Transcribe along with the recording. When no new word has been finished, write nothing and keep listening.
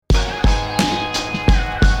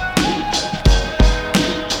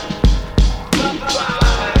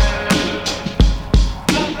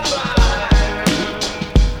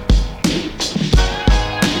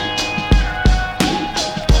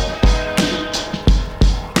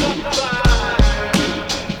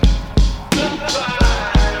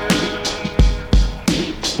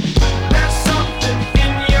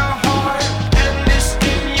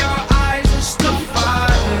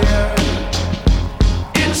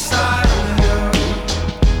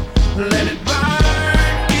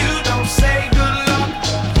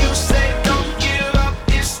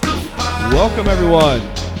Welcome, everyone,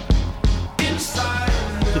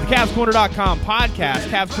 to the CavsCorner.com podcast.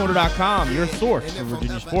 CavsCorner.com, your source for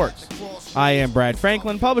Virginia sports. I am Brad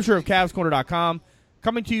Franklin, publisher of CavsCorner.com,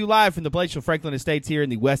 coming to you live from the Palatial Franklin Estates here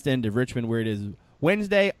in the west end of Richmond, where it is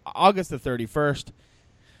Wednesday, August the 31st.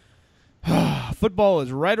 Football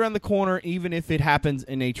is right around the corner, even if it happens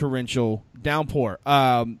in a torrential downpour.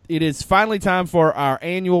 It is finally time for our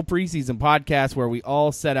annual preseason podcast where we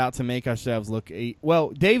all set out to make ourselves look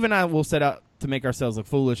Dave and I will set out to make ourselves look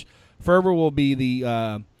foolish. Ferber will be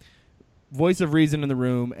the voice of reason in the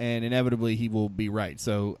room, and inevitably he will be right.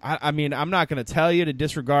 So, I mean, I'm not going to tell you to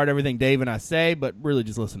disregard everything Dave and I say, but really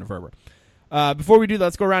just listen to Ferber. Before we do that,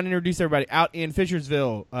 let's go around and introduce everybody out in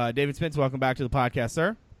Fishersville. David Spence, welcome back to the podcast,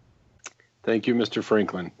 sir. Thank you, Mr.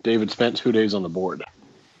 Franklin. David Spence, Who Days on the board.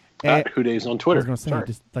 At Who Days on Twitter. I was going to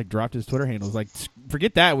say, he just dropped his Twitter handle. Like,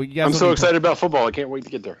 forget that. I'm so excited about football. I can't wait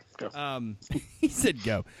to get there. Go. He said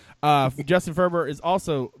go. Justin Ferber is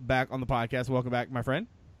also back on the podcast. Welcome back, my friend.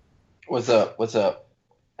 What's up?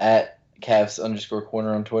 At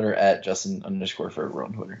Cavs_corner on Twitter, at Justin_Ferber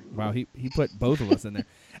on Twitter. Wow, he put both of us in there.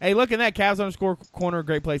 Hey, look at that. Cavs_corner,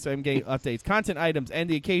 great place for game updates, content items, and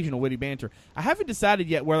the occasional witty banter. I haven't decided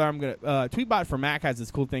yet whether I'm going to Tweetbot for Mac has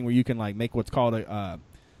this cool thing where you can like make what's called a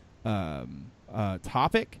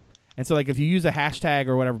topic. And so like if you use a hashtag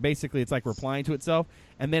or whatever, basically it's like replying to itself.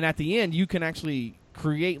 And then at the end you can actually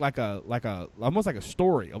create like a almost like a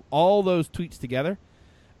story of all those tweets together.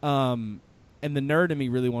 And the nerd in me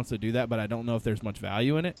really wants to do that, but I don't know if there's much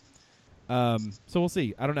value in it. So we'll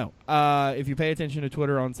see. I don't know. If you pay attention to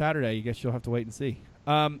Twitter on Saturday, I guess you'll have to wait and see.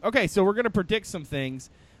 Okay, so we're going to predict some things.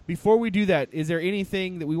 Before we do that, is there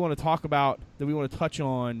anything that we want to talk about, that we want to touch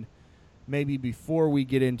on, maybe before we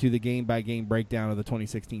get into the game-by-game breakdown of the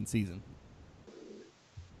 2016 season?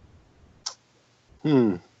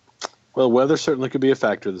 Well, weather certainly could be a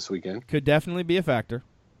factor this weekend. Could definitely be a factor.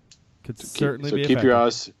 Keep your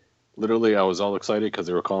eyes. Literally, I was all excited because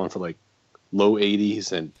they were calling for like low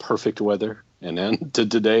 80s and perfect weather. And then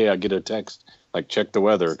today I get a text like, check the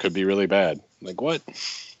weather. It could be really bad. Like, what?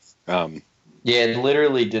 Yeah, it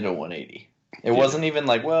literally did a 180. It wasn't even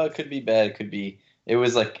like, well, it could be bad. It could be. It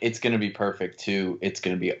was like, it's going to be perfect too. It's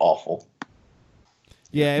going to be awful.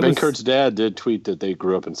 Yeah, Ben Kurt's dad did tweet that they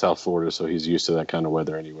grew up in South Florida, so he's used to that kind of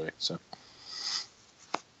weather anyway. So,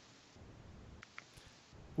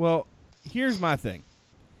 well, here's my thing.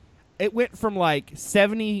 It went from like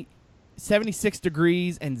 76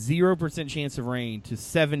 degrees and 0% chance of rain to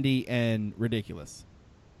 70 and ridiculous.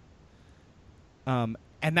 And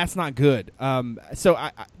that's not good. So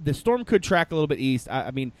the storm could track a little bit east.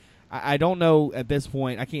 I don't know at this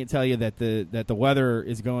point. I can't tell you that the weather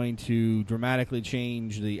is going to dramatically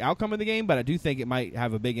change the outcome of the game, but I do think it might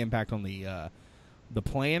have a big impact on the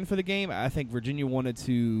plan for the game. I think Virginia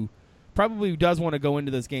probably does want to go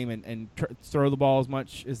into this game and throw the ball as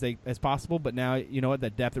much as possible, but now you know what,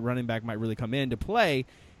 that depth at running back might really come into play.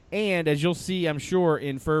 And as you'll see, I'm sure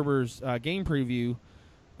in Ferber's game preview,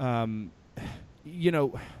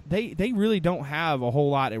 they really don't have a whole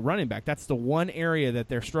lot at running back. That's the one area that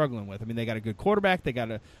they're struggling with. I mean, they got a good quarterback, they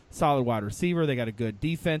got a solid wide receiver, they got a good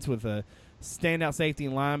defense with a standout safety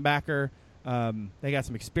and linebacker. They got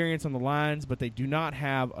some experience on the lines, but they do not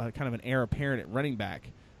have a kind of an heir apparent at running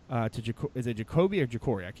back. Is it Jacoby or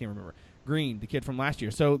Jacory? I can't remember. Green, the kid from last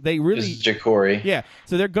year. So they really – Jacory. Yeah.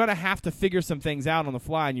 So they're going to have to figure some things out on the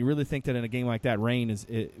fly, and you really think that in a game like that, rain is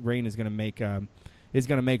going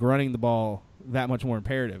to make running the ball that much more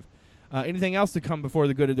imperative. Anything else to come before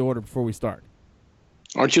the good of the order before we start?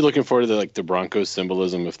 Aren't you looking forward to the Broncos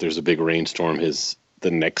symbolism if there's a big rainstorm the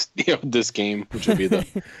next this game, which would be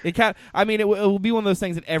the it will be one of those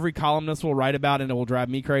things that every columnist will write about, and it will drive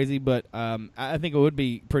me crazy, but I think it would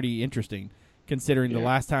be pretty interesting considering the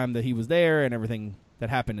last time that he was there and everything that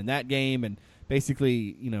happened in that game, and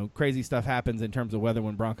basically crazy stuff happens in terms of weather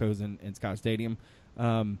when Broncos in Scott Stadium.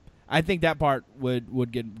 I think that part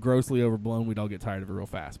would get grossly overblown. We'd all get tired of it real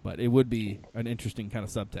fast, but it would be an interesting kind of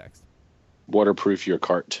subtext. Waterproof your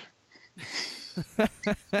cart.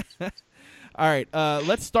 All right,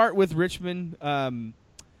 let's start with Richmond.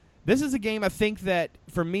 This is a game I think that,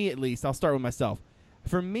 for me at least, I'll start with myself.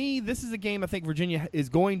 For me, this is a game I think Virginia is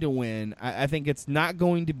going to win. I think it's not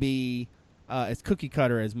going to be as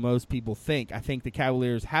cookie-cutter as most people think. I think the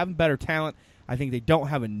Cavaliers have better talent. I think they don't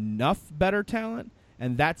have enough better talent,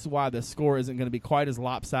 and that's why the score isn't going to be quite as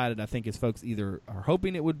lopsided, I think, as folks either are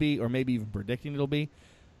hoping it would be or maybe even predicting it'll be.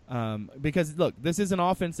 Because, look, this is an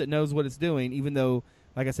offense that knows what it's doing, even though,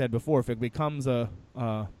 like I said before, if it becomes a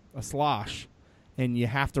slosh and you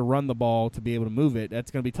have to run the ball to be able to move it,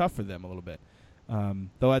 that's going to be tough for them a little bit.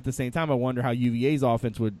 Though at the same time, I wonder how UVA's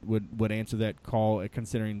offense would answer that call,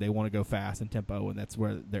 considering they want to go fast and tempo, and that's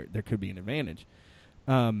where there could be an advantage.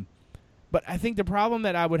 But I think the problem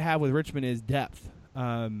that I would have with Richmond is depth.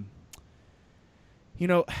 I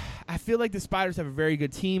feel like the Spiders have a very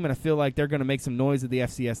good team, and I feel like they're going to make some noise at the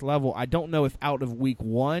FCS level. I don't know if out of week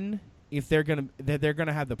one, if they're going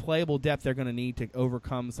to have the playable depth they're going to need to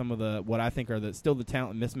overcome some of the what I think are still the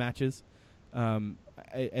talent mismatches.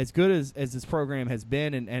 As good as this program has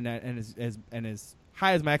been, and as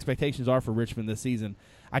high as my expectations are for Richmond this season,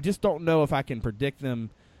 I just don't know if I can predict them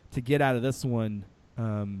to get out of this one,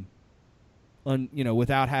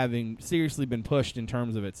 without having seriously been pushed in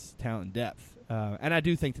terms of its talent and depth. And I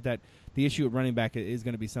do think that the issue at running back is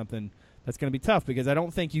going to be something that's going to be tough, because I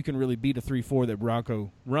don't think you can really beat a 3-4 that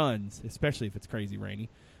Bronco runs, especially if it's crazy rainy.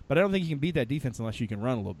 But I don't think you can beat that defense unless you can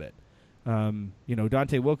run a little bit.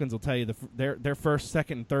 Dante Wilkins will tell you their first,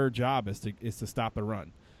 second, and third job is to stop the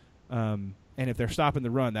run. And if they're stopping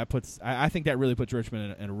the run, I think that really puts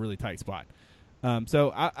Richmond in a really tight spot.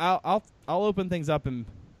 So I'll open things up, and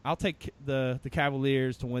I'll take the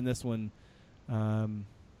Cavaliers to win this one,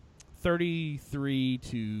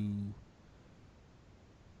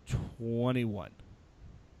 33-21.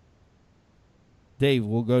 Dave,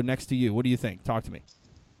 we'll go next to you. What do you think? Talk to me.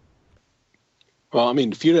 Well, I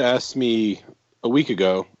mean, if you'd asked me a week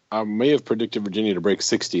ago, I may have predicted Virginia to break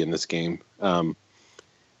 60 in this game. The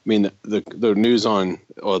news on,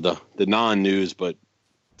 or the non-news, but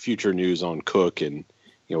future news on Cook and,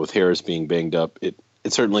 with Harris being banged up, it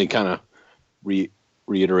certainly kind of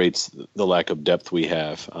reiterates the lack of depth we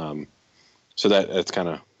have. So that's kind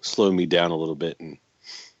of slowed me down a little bit. And,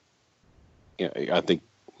 I think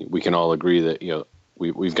we can all agree that,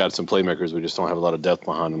 we've got some playmakers. We just don't have a lot of depth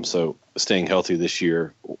behind them. So staying healthy this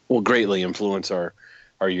year will greatly influence our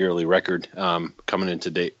yearly record coming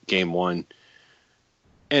into game one.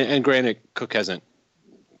 And granted, Cook hasn't,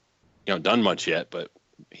 done much yet, but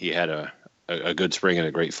he had a good spring and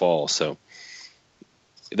a great fall. So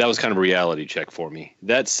that was kind of a reality check for me.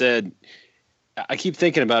 That said, I keep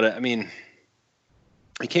thinking about it. I mean,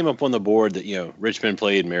 I came up on the board that, Richmond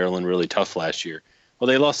played Maryland really tough last year. Well,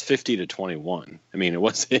 they lost 50-21. I mean, it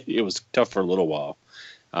was tough for a little while.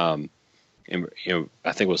 I think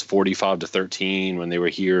it was 45-13 when they were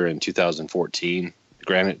here in 2014.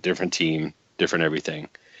 Granted, different team, different everything.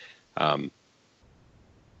 And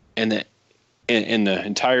the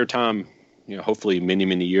entire time, hopefully many,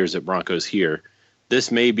 many years that Broncos here,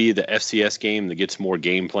 this may be the FCS game that gets more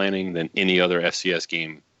game planning than any other FCS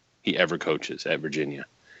game he ever coaches at Virginia.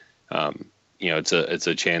 It's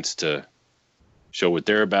a chance to show what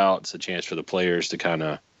they're about. It's a chance for the players to kind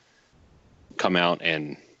of come out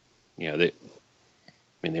and, they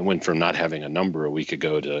went from not having a number a week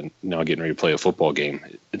ago to now getting ready to play a football game.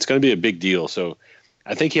 It's going to be a big deal. So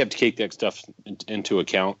I think you have to take that stuff into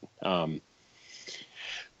account.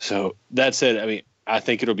 So that said, I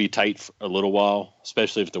think it'll be tight for a little while,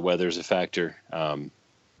 especially if the weather's a factor.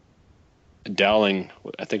 Dowling,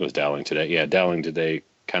 I think it was Dowling today. Yeah, Dowling today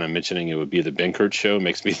kind of mentioning it would be the Benkert show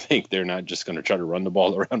makes me think they're not just going to try to run the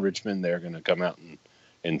ball around Richmond. They're going to come out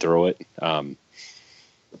and throw it.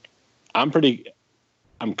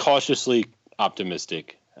 I'm cautiously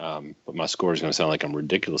optimistic, but my score is going to sound like I'm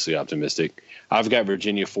ridiculously optimistic. I've got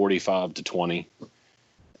Virginia 45-20.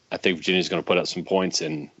 I think Virginia's going to put up some points,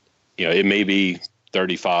 and it may be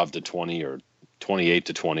 35-20 or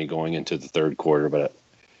 28-20 going into the third quarter, but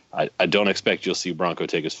I don't expect you'll see Bronco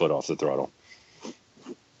take his foot off the throttle.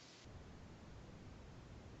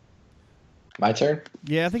 My turn?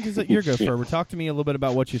 Yeah, I think it's your go, Ferber. Talk to me a little bit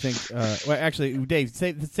about what you think. Actually, Dave,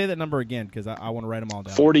 say that number again, because I want to write them all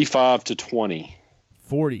down. 45-20.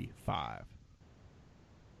 45.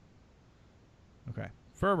 Okay,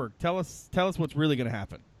 Ferber, tell us what's really going to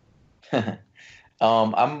happen.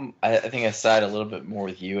 I think I side a little bit more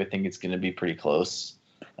with you. I think it's going to be pretty close.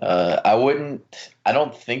 I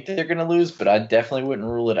don't think that they're going to lose, but I definitely wouldn't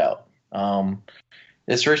rule it out.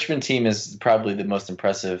 This Richmond team is probably the most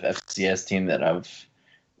impressive FCS team that I've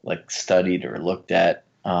studied or looked at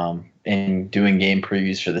in doing game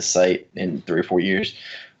previews for the site in 3 or 4 years.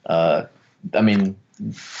 They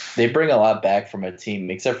bring a lot back from a team,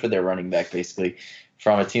 except for their running back, basically,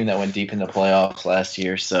 from a team that went deep in the playoffs last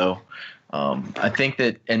year. So I think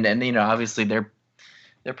that, and obviously they're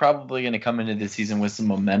probably going to come into the season with some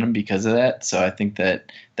momentum because of that. So I think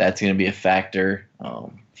that that's going to be a factor.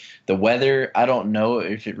 The weather, I don't know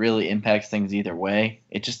if it really impacts things either way.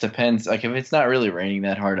 It just depends. If it's not really raining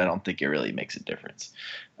that hard, I don't think it really makes a difference.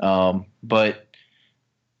 But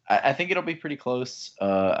I think it'll be pretty close.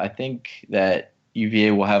 I think that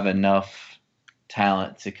UVA will have enough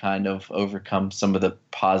talent to kind of overcome some of the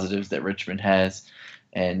positives that Richmond has.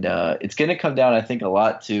 And it's going to come down, I think, a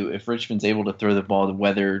lot to if Richmond's able to throw the ball, the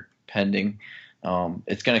weather pending.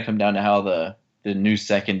 It's going to come down to how the new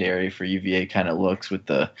secondary for UVA kind of looks with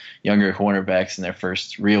the younger cornerbacks in their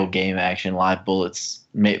first real game action, live bullets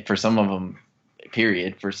for some of them,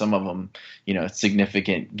 period. For some of them,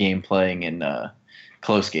 significant game playing and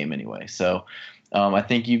close game anyway. So I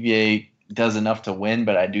think UVA does enough to win,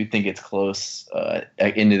 but I do think it's close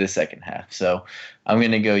into the second half. So I'm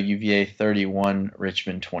going to go UVA 31,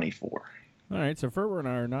 Richmond 24. All right, so Ferber and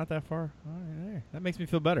I are not that far. All right, that makes me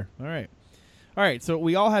feel better. All right, so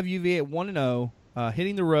we all have UVA at 1-0,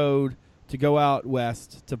 hitting the road to go out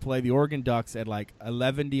west to play the Oregon Ducks at like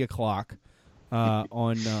 11 o'clock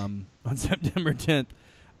on September 10th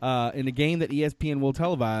in a game that ESPN will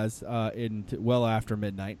televise well after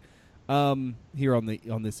midnight. Here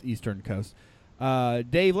on this eastern coast.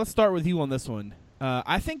 Dave, let's start with you on this one.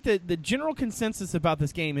 I think that the general consensus about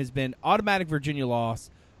this game has been automatic Virginia loss.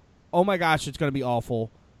 Oh my gosh, it's going to be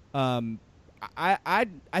awful. I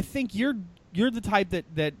think you're the type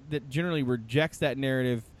that generally rejects that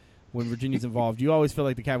narrative when Virginia's involved. You always feel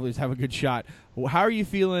like the Cavaliers have a good shot. How are you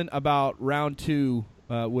feeling about round 2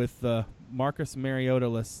 with Marcus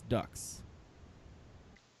Mariota-less Ducks?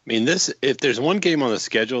 I mean, if there's one game on the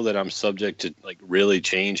schedule that I'm subject to like really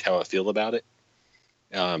change how I feel about it,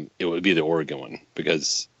 it would be the Oregon one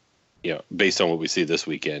because, based on what we see this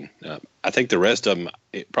weekend, I think the rest of them,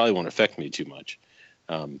 it probably won't affect me too much.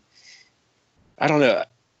 I don't know.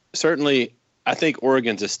 Certainly, I think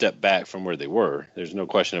Oregon's a step back from where they were. There's no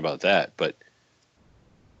question about that. But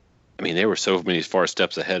I mean, they were so many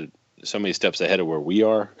steps ahead of where we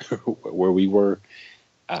are, where we were.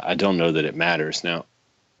 I don't know that it matters now.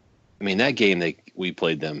 I mean, that game we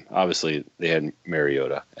played them. Obviously, they had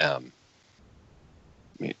Mariota. I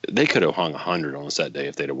mean, they could have hung 100 on us that day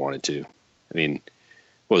if they'd have wanted to. I mean,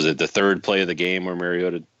 what was it the third play of the game where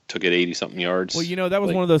Mariota took it 80-something yards? Well, that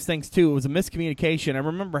was one of those things too. It was a miscommunication. I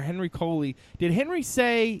remember Henry Coley. Did Henry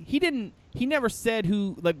say he didn't? He never said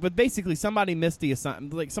who. But basically, somebody missed the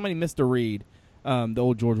assignment. Like somebody missed a read. The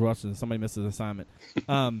old George Washington. Somebody missed an assignment.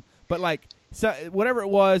 But so whatever it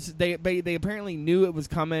was, they apparently knew it was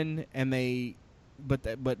coming, and but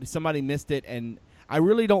somebody missed it, and I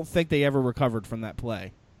really don't think they ever recovered from that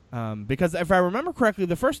play, because if I remember correctly,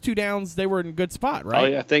 the first 2 downs they were in a good spot, right? Oh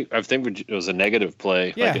yeah, I think it was a negative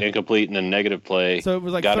play, like an incomplete and a negative play. So it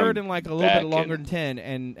was like third and like a little bit longer than 10,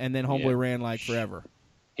 and then Homeboy ran like forever.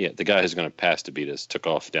 Yeah, the guy who's going to pass to beat us took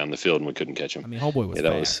off down the field, and we couldn't catch him. I mean, Homeboy was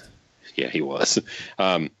fast. He was.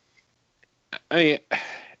 I mean.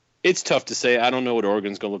 It's tough to say. I don't know what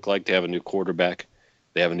Oregon's going to look like. They have a new quarterback.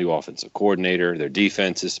 They have a new offensive coordinator. Their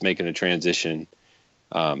defense is making a transition.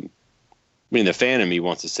 I mean, the fan in me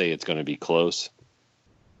wants to say it's going to be close.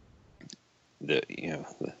 The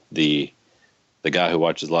guy who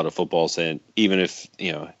watches a lot of football saying even if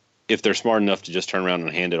they're smart enough to just turn around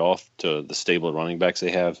and hand it off to the stable of running backs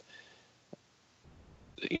they have,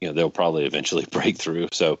 they'll probably eventually break through.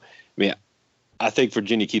 So, I mean, I think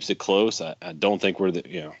Virginia keeps it close. I don't think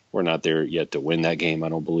we're not there yet to win that game. I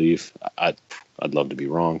don't believe. I'd love to be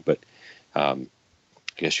wrong, but I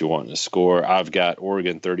guess you want to score. I've got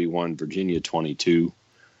Oregon 31, Virginia 22.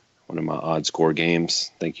 One of my odd score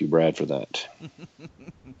games. Thank you, Brad, for that.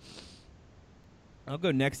 I'll go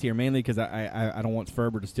next here, mainly because I don't want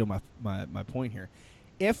Ferber to steal my point here.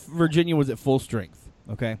 If Virginia was at full strength,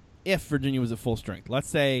 okay? If Virginia was at full strength, let's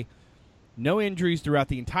say no injuries throughout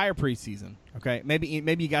the entire preseason, okay? Maybe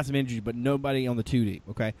you got some injuries, but nobody on the 2 deep,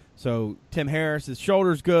 okay? So Tim Harris, his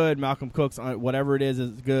shoulder's good. Malcolm Cook's, whatever it is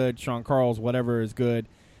good. Sean Carl's, whatever is good.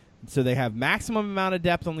 So they have maximum amount of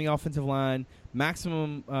depth on the offensive line,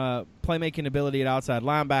 maximum playmaking ability at outside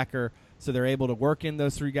linebacker, so they're able to work in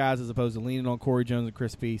those 3 guys as opposed to leaning on Corey Jones and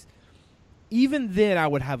Chris Peace. Even then, I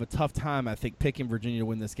would have a tough time, I think, picking Virginia to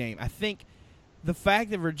win this game. I think the fact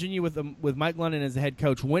that Virginia, with Mike London as the head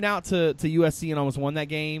coach, went out to USC and almost won that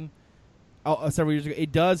game several years ago,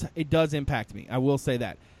 it does impact me. I will say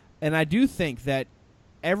that. And I do think that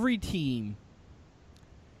every team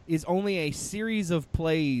is only a series of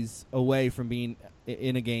plays away from being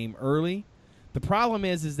in a game early. The problem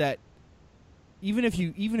is that even if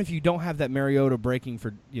you don't have that Mariota breaking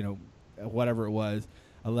for whatever it was,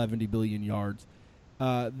 11 billion yards,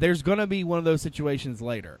 there's going to be one of those situations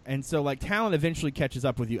later. And so, talent eventually catches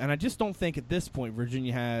up with you. And I just don't think at this point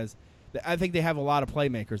Virginia has – I think they have a lot of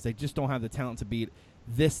playmakers. They just don't have the talent to beat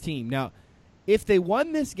this team. Now, if they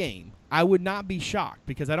won this game, I would not be shocked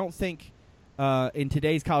because I don't think in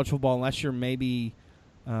today's college football, unless you're maybe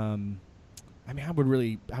I mean, I would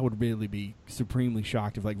really be supremely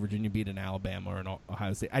shocked if like Virginia beat an Alabama or an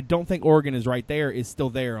Ohio State. I don't think Oregon is still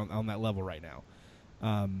there on that level right now.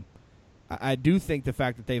 I do think the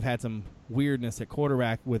fact that they've had some weirdness at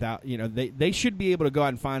quarterback without, they should be able to go out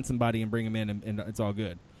and find somebody and bring them in, and it's all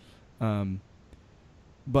good.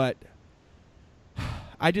 But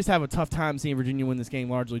I just have a tough time seeing Virginia win this game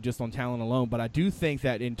largely just on talent alone. But I do think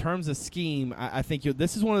that in terms of scheme, I think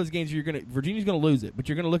this is one of those games Virginia's going to lose it. But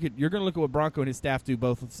you're going to look at what Bronco and his staff do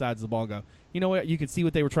both sides of the ball. And go, you know what? You could see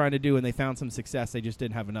what they were trying to do, and they found some success. They just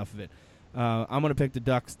didn't have enough of it. I'm going to pick the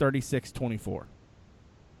Ducks 36-24.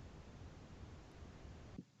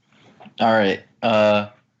 All right.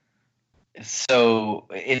 So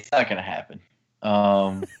it's not going to happen.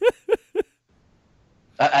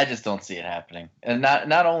 I just don't see it happening. And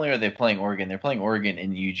not only are they playing Oregon, they're playing Oregon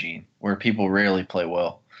in Eugene, where people rarely play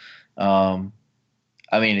well. I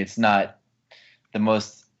mean, it's not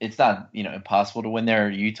impossible to win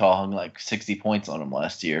there. Utah hung like 60 points on them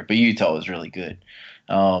last year, but Utah was really good.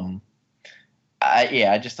 I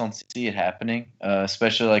just don't see it happening,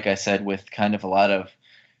 especially like I said, with kind of a lot of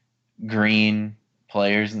green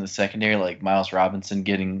players in the secondary, like Miles Robinson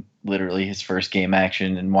getting literally his first game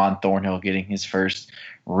action and Juan Thornhill getting his first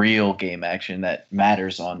real game action that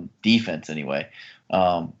matters on defense anyway.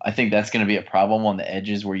 I think that's going to be a problem on the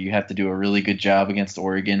edges where you have to do a really good job against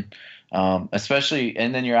Oregon, especially,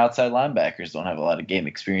 and then your outside linebackers don't have a lot of game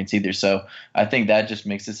experience either. So I think that just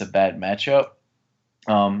makes this a bad matchup.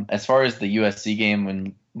 As far as the USC game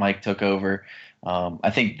when Mike took over, I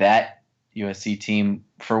think that USC team,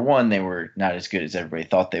 for one, they were not as good as everybody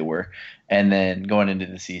thought they were, and then going into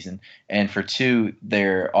the season. And for two,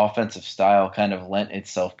 their offensive style kind of lent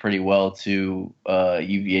itself pretty well to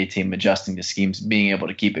UVA team adjusting to schemes, being able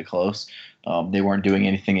to keep it close. They weren't doing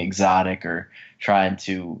anything exotic or trying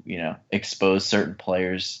to, expose certain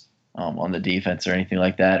players on the defense or anything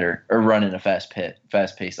like that, or running a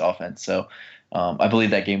fast-paced offense. So I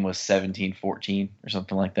believe that game was 17-14 or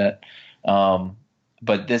something like that.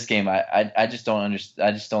 But this game, I just don't understand.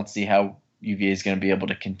 I just don't see how UVA is going to be able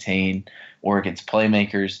to contain Oregon's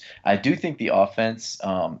playmakers. I do think the offense,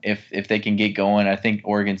 if they can get going, I think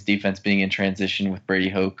Oregon's defense being in transition with Brady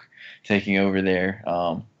Hoke taking over there,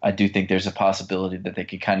 I do think there's a possibility that they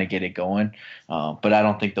could kind of get it going. But I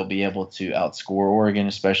don't think they'll be able to outscore Oregon,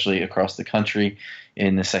 especially across the country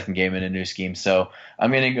in the second game in a new scheme. So I'm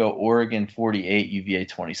going to go Oregon 48, UVA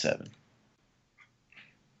 27.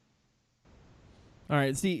 All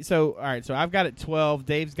right. So I've got it 12.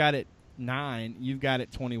 Dave's got it 9. You've got it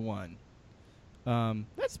 21.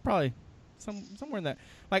 That's probably somewhere in that.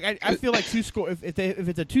 Like I feel like two score. If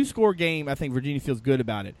it's a 2-score game, I think Virginia feels good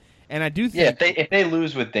about it. And I do think if they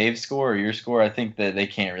lose with Dave's score or your score, I think that they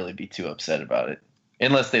can't really be too upset about it,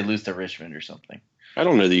 unless they lose to Richmond or something. I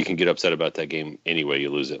don't know that you can get upset about that game anyway.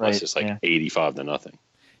 You lose it unless it's 85-0.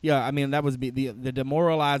 Yeah, I mean that was the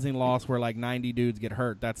demoralizing loss where like 90 dudes get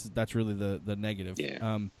hurt. That's really the negative.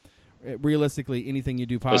 Yeah. Realistically, anything you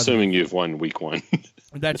do positive. Assuming you've won week 1.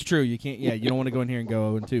 That's true. You can't. Yeah, you don't want to go in here and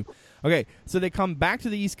go 0-2. Okay, so they come back to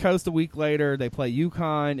the East Coast a week later. They play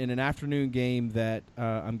UConn in an afternoon game that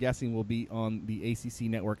I'm guessing will be on the ACC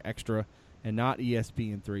Network Extra and not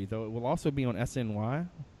ESPN3, though it will also be on SNY,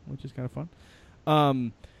 which is kind of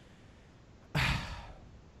fun.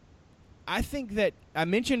 I think that I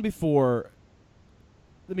mentioned before.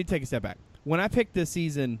 Let me take a step back. When I picked this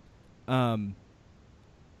season, I'm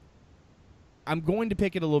going to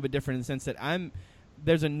pick it a little bit different in the sense that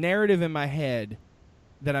there's a narrative in my head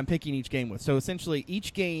that I'm picking each game with. So essentially,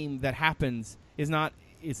 each game that happens is not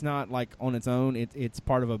like on its own. It's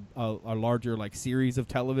part of a larger like series of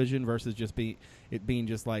television versus just being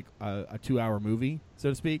just like a 2-hour movie, so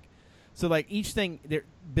to speak. So, like, each thing there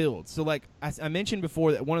builds. So, like, I mentioned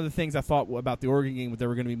before that one of the things I thought about the Oregon game was there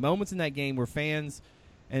were going to be moments in that game where fans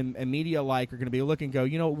and media alike are going to be looking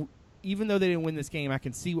and go, even though they didn't win this game, I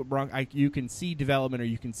can see you can see development or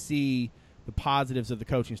you can see the positives of the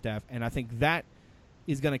coaching staff. And I think that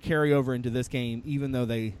is going to carry over into this game, even though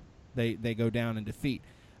they go down in defeat.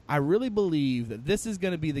 I really believe that this is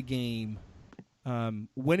going to be the game,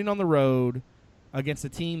 winning on the road against a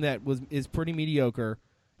team that is pretty mediocre.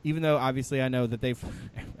 Even though obviously I know that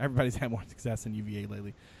everybody's had more success in UVA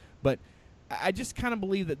lately, but I just kind of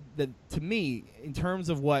believe that to me, in terms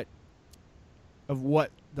of what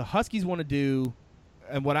the Huskies want to do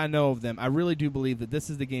and what I know of them, I really do believe that this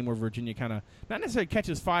is the game where Virginia kind of not necessarily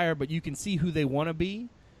catches fire, but you can see who they want to be.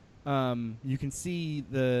 You can see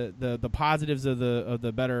the positives of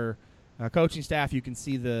the better coaching staff. You can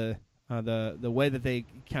see the way that they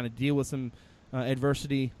kind of deal with some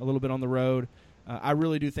adversity a little bit on the road. I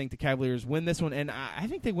really do think the Cavaliers win this one, and I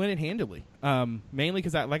think they win it handily. Mainly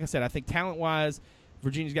because, like I said, I think talent-wise,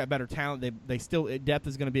 Virginia's got better talent. They still depth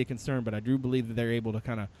is going to be a concern, but I do believe that they're able to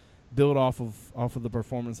kind of build off of the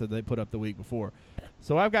performance that they put up the week before.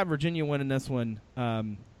 So I've got Virginia winning this one,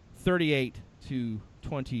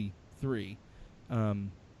 38-23.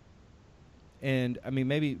 And I mean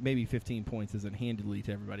maybe 15 points isn't handily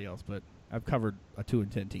to everybody else, but I've covered a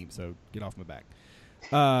 2-10 team, so get off my back.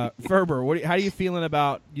 Ferber, how are you feeling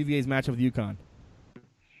about UVA's matchup with UConn?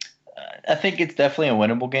 I think it's definitely a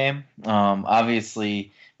winnable game.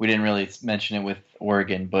 Obviously, we didn't really mention it with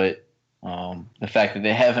Oregon, but the fact that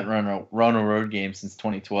they haven't run a road game since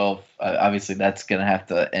 2012, obviously that's going to have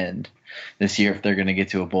to end this year if they're going to get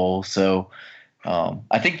to a bowl. So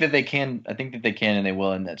I think that they can. I think that they can, and they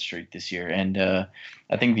will end that streak this year. And I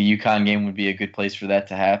think the UConn game would be a good place for that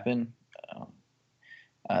to happen.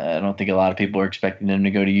 I don't think a lot of people are expecting them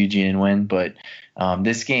to go to Eugene and win, but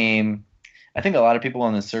this game, I think a lot of people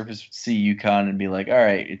on the surface see UConn and be like, all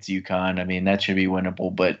right, it's UConn. I mean, that should be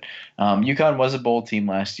winnable. But UConn was a bowl team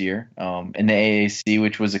last year in the AAC,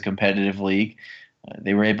 which was a competitive league.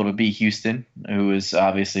 They were able to beat Houston, who was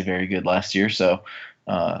obviously very good last year. So,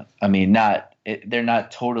 I mean, they're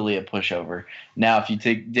not totally a pushover. Now, if you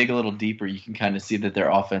dig a little deeper, you can kind of see that their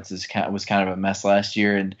offense was kind of a mess last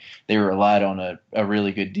year, and they relied on a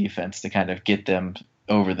really good defense to kind of get them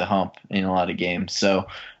over the hump in a lot of games. So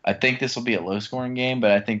I think this will be a low-scoring game,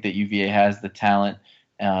 but I think that UVA has the talent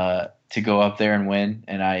to go up there and win,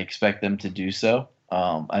 and I expect them to do so.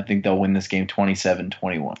 I think they'll win this game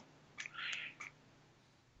 27-21.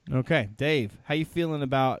 Okay, Dave, how you feeling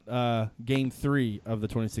about Game 3 of the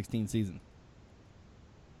 2016 season?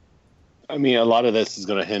 I mean, a lot of this is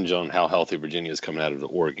going to hinge on how healthy Virginia is coming out of the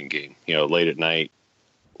Oregon game. You know, late at night,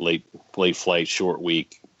 late flight, short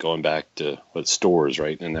week, going back to stores,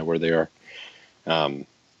 right? Isn't that where they are? Their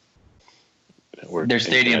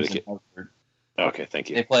stadium's in Hartford. Okay, thank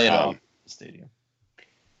you. They play it on the stadium.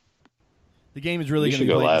 The game is really going to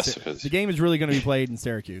be played. The game is really going to be played in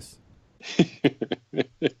Syracuse.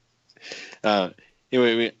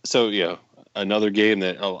 Anyway, so yeah, another game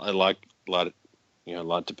that I like a lot. A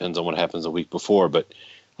lot depends on what happens a week before, but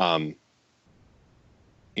I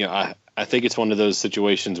think it's one of those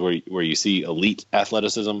situations where you see elite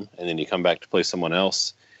athleticism and then you come back to play someone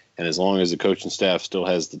else, and as long as the coaching staff still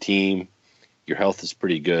has the team, your health is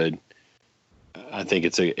pretty good. I think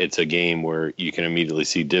it's a game where you can immediately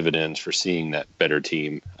see dividends for seeing that better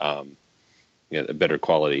team, a better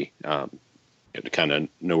quality, to kind of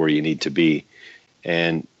know where you need to be.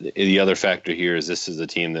 And the other factor here is this is a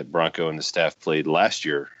team that Bronco and the staff played last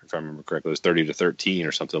year, if I remember correctly. It was 30-13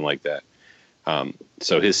 or something like that.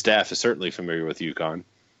 So his staff is certainly familiar with UConn.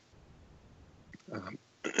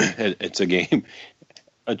 It's a game,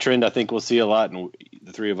 a trend I think we'll see a lot, and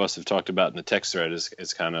the three of us have talked about in the text thread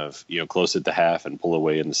is kind of close at the half and pull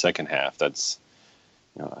away in the second half. That's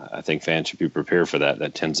I think fans should be prepared for that.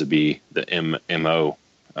 That tends to be the MO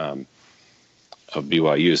of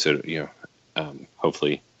BYU. So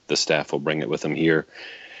hopefully the staff will bring it with them here.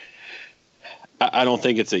 I don't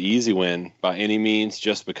think it's an easy win by any means,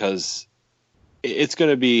 just because it's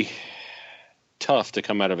going to be tough to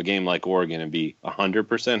come out of a game like Oregon and be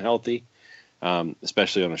 100% healthy,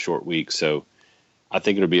 especially on a short week. So I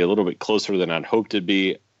think it'll be a little bit closer than I'd hoped it'd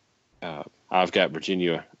be. I've got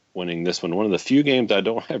Virginia winning this one. One of the few games I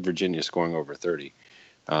don't have Virginia scoring over 30.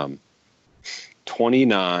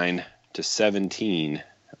 29-17.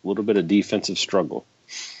 A little bit of defensive struggle.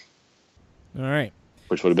 All right.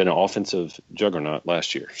 Which would have been an offensive juggernaut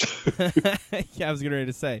last year. Yeah, I was getting ready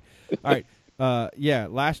to say. All right.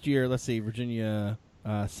 Last year, let's see, Virginia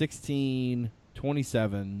 16,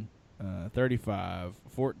 27, 35,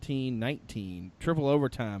 14, 19, triple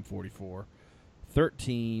overtime 44,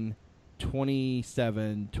 13,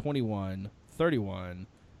 27, 21, 31.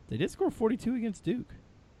 They did score 42 against Duke.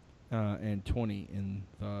 And 20 in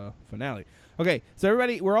the finale. Okay, so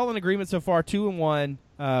everybody, we're all in agreement so far. 2-1.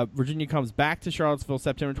 Virginia comes back to Charlottesville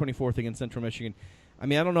September 24th against Central Michigan. I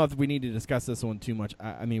mean, I don't know if we need to discuss this one too much.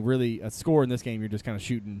 I mean, really, a score in this game, you're just kind of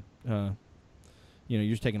shooting. You're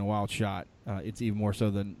just taking a wild shot. It's even more so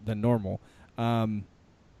than normal.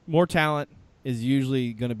 More talent is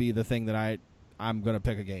usually going to be the thing that I'm going to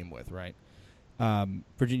pick a game with, right?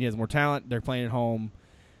 Virginia has more talent. They're playing at home.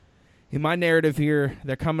 In my narrative here,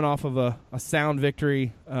 they're coming off of a sound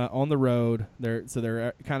victory on the road. They're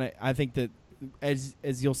kind of. I think that as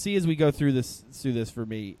you'll see as we go through this for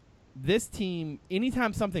me, this team.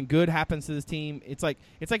 Anytime something good happens to this team, it's like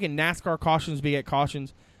in NASCAR, cautions beget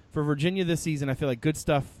cautions. For Virginia this season, I feel like good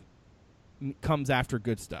stuff comes after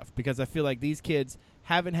good stuff, because I feel like these kids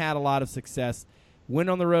haven't had a lot of success. Win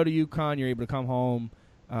on the road to UConn, you're able to come home.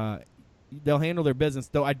 They'll handle their business,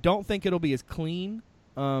 though I don't think it'll be as clean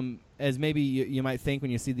as maybe you might think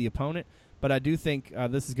when you see the opponent. But I do think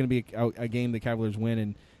this is going to be a game the Cavaliers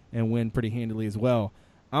win and win pretty handily as well.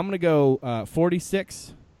 I'm going to go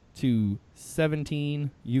 46-17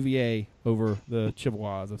 UVA over the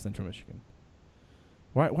Chippewas of Central Michigan.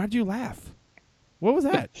 Why'd you laugh? What was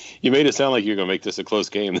that? You made it sound like you're going to make this a close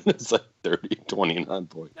game. It's like 30-29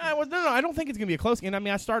 points. No, I don't think it's going to be a close game. I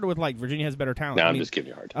mean, I started with, like, Virginia has better talent. No, I'm just giving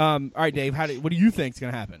you a hard time. All right, Dave, what do you think is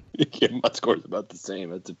going to happen? Yeah, my score's about the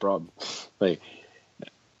same. That's a problem. Like,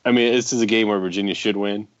 I mean, this is a game where Virginia should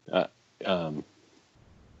win.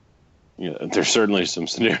 There's certainly some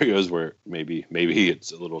scenarios where maybe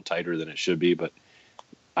it's a little tighter than it should be, but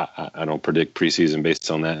I don't predict preseason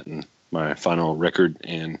based on that, and my final record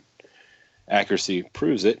and accuracy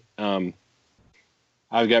proves it. I've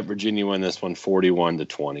got Virginia win this one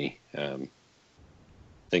 41-20. I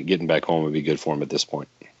think getting back home would be good for them at this point.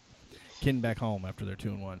 Getting back home after they're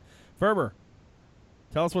 2-1. Ferber,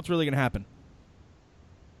 tell us what's really going to happen.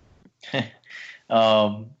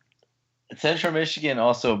 Central Michigan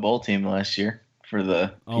also a bowl team last year for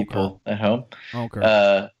the people at home.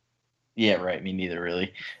 Okay. Yeah, right. Me neither,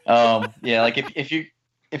 really. Yeah, like if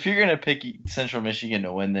you're gonna pick Central Michigan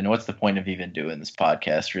to win, then what's the point of even doing this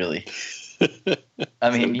podcast, really? I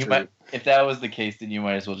mean, you might, if that was the case, then you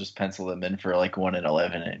might as well just pencil them in for like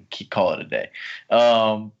 1-11 and call it a day.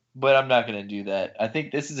 But I'm not gonna do that. I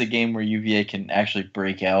think this is a game where UVA can actually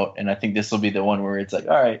break out, and I think this will be the one where it's like,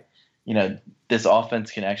 all right, this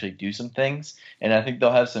offense can actually do some things. And I think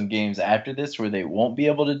they'll have some games after this where they won't be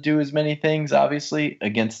able to do as many things, obviously,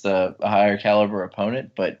 against a higher caliber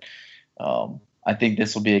opponent. But I think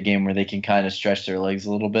this will be a game where they can kind of stretch their legs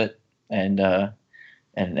a little bit and get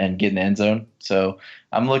in the end zone. So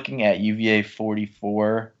I'm looking at UVA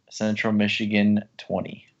 44, Central Michigan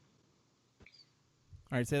 20.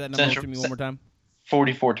 All right, say that number to me one more time.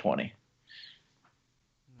 44-20.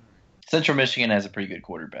 Central Michigan has a pretty good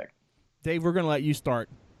quarterback. Dave, we're going to let you start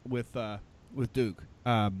with Duke.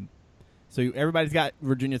 So everybody's got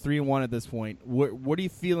Virginia 3-1 at this point. What are you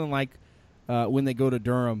feeling like when they go to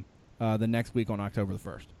Durham the next week on October the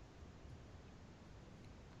 1st?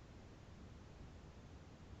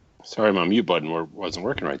 Sorry, my mute button wasn't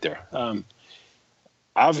working right there.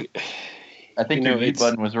 I think your mute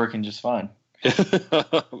button was working just fine.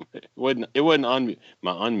 It wasn't unmute.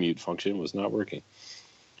 My unmute function was not working.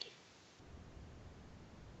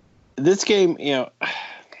 This game,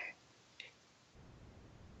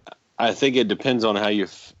 I think it depends on how you.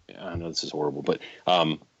 I know this is horrible, but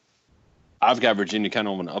I've got Virginia kind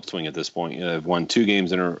of on an upswing at this point. They've won 2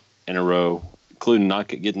 games in a row, including not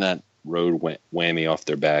getting that road whammy off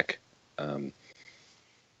their back. I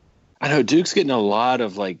know Duke's getting a lot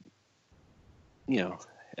of a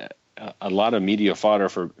lot of media fodder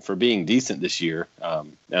for being decent this year.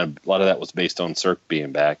 And a lot of that was based on Cirque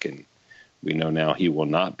being back, and we know now he will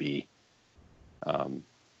not be.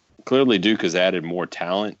 Clearly, Duke has added more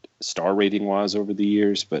talent, star rating wise, over the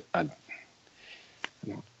years, but I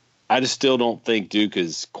just still don't think Duke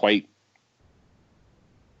is quite.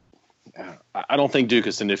 I don't think Duke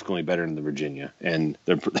is significantly better than the Virginia, and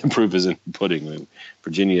the proof is in the pudding. I mean,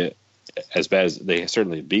 Virginia, as bad as they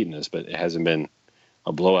certainly have beaten us, but it hasn't been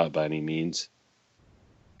a blowout by any means.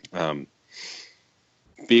 Being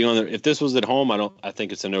on there, if this was at home, I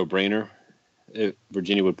think it's a no-brainer.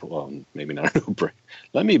 Virginia would, well, maybe not a no-brainer.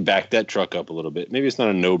 Let me back that truck up a little bit. Maybe it's not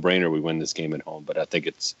a no-brainer we win this game at home, but I think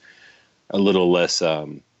it's a little less, a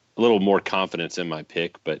little more confidence in my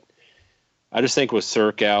pick. But I just think with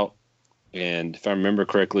Cirque out, and if I remember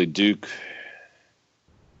correctly, Duke's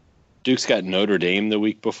got Notre Dame the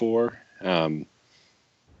week before. And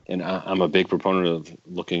I'm a big proponent of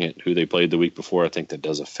looking at who they played the week before. I think that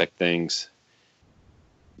does affect things.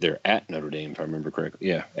 They're at Notre Dame, if I remember correctly.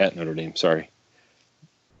 Yeah, at Notre Dame. Sorry.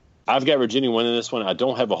 I've got Virginia winning this one. I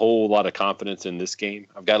don't have a whole lot of confidence in this game.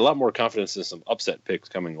 I've got a lot more confidence in some upset picks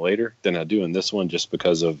coming later than I do in this one, just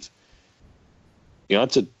because of,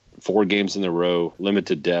 it's 4 games in a row,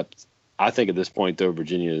 limited depth. I think at this point, though,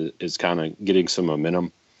 Virginia is kind of getting some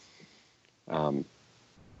momentum. Well,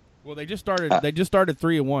 they just started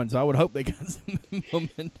 3-1, so I would hope they got some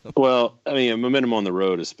momentum. Well, I mean, momentum on the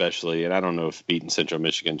road, especially, and I don't know if beating Central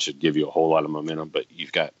Michigan should give you a whole lot of momentum, but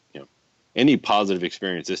you've got, any positive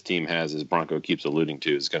experience this team has, as Bronco keeps alluding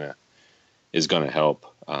to, is gonna help.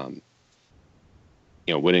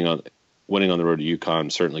 Winning on the road to UConn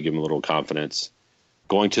certainly give them a little confidence.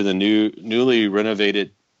 Going to the newly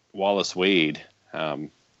renovated Wallace Wade.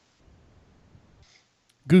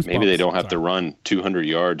 Goosebumps. Maybe they don't have to run 200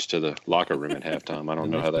 yards to the locker room at halftime. I don't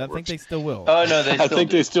know how that works. I think they still will. Oh no, they still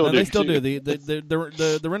they still do. They still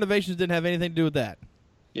do. The renovations didn't have anything to do with that.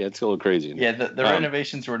 Yeah, it's a little crazy. Yeah, the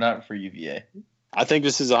renovations were not for UVA. I think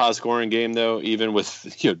this is a high-scoring game, though, even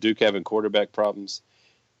with Duke having quarterback problems.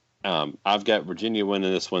 I've got Virginia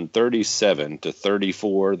winning this one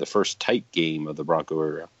 37-34, the first tight game of the Bronco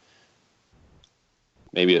era.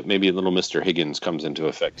 Maybe a little Mr. Higgins comes into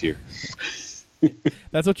effect here.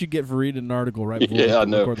 That's what you get for reading an article right before I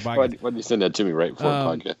know. the podcast. Why did you send that to me right before the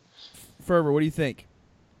podcast? Ferber, what do you think?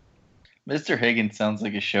 Mr. Higgins sounds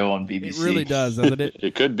like a show on BBC. It really does, doesn't it?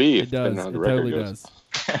 It could be. It does. It totally does.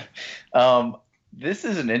 This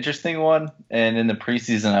is an interesting one, and in the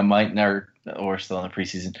preseason, I might never, or still in the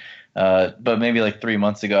preseason, but maybe like 3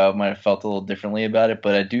 months ago, I might have felt a little differently about it.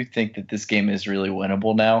 But I do think that this game is really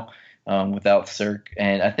winnable now without Cirque.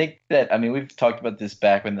 And I think that, we've talked about this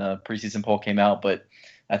back when the preseason poll came out, but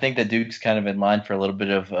I think that Duke's kind of in line for a little bit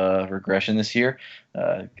of regression this year.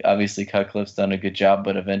 Obviously, Cutcliffe's done a good job,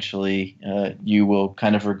 but eventually you will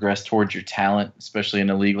kind of regress towards your talent, especially in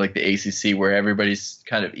a league like the ACC where everybody's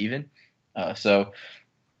kind of even. So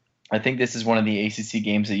I think this is one of the ACC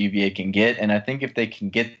games that UVA can get, and I think if they can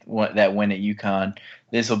get that win at UConn,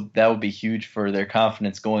 that will be huge for their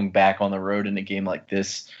confidence going back on the road in a game like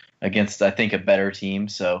this against, I think, a better team.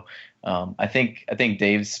 So I think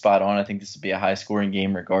Dave's spot on. I think this will be a high-scoring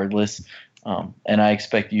game regardless, and I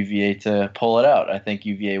expect UVA to pull it out. I think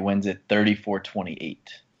UVA wins it 34-28.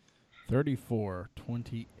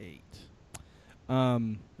 34-28.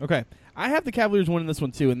 Okay. I have the Cavaliers winning this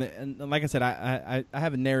one too, and like I said, I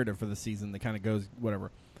have a narrative for the season that kind of goes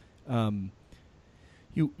whatever.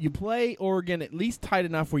 You play Oregon at least tight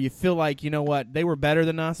enough where you feel like, you know what, they were better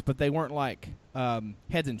than us, but they weren't like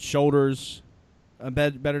heads and shoulders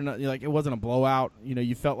better. Like, it wasn't a blowout.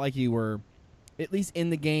 You felt like you were at least in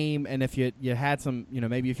the game, and if you had some,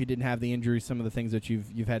 maybe if you didn't have the injuries, some of the things that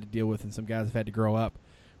you've had to deal with, and some guys have had to grow up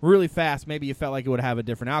really fast, maybe you felt like it would have a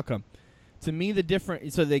different outcome. To me,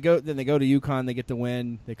 so they go to UConn, they get the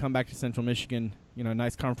win, they come back to Central Michigan,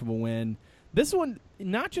 nice comfortable win. This one,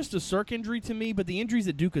 not just a Cirque injury to me, but the injuries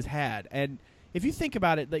that Duke has had. And if you think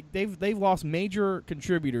about it, like they've lost major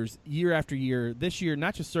contributors year after year. This year,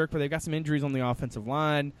 not just Cirque, but they've got some injuries on the offensive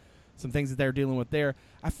line, some things that they're dealing with there.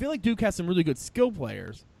 I feel like Duke has some really good skill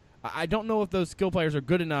players. I don't know if those skill players are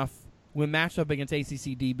good enough when matched up against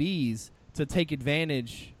ACC DBs to take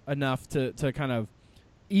advantage enough to kind of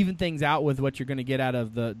even things out with what you're going to get out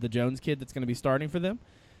of the Jones kid that's going to be starting for them.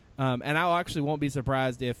 And I actually won't be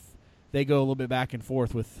surprised if they go a little bit back and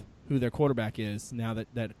forth with who their quarterback is now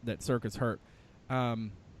that Circuit's hurt.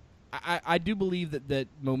 I do believe that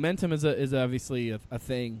momentum is obviously a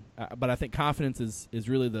thing, but I think confidence is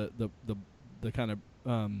really the kind of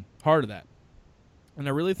heart of that. And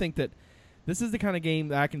I really think that this is the kind of game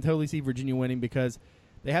that I can totally see Virginia winning because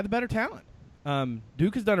they have the better talent.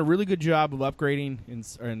 Duke has done a really good job of upgrading in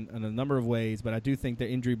a number of ways, but I do think their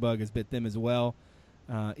injury bug has bit them as well.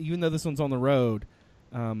 Even though this one's on the road,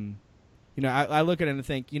 I look at it and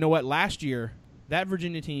think, you know what? Last year, that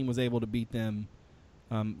Virginia team was able to beat them,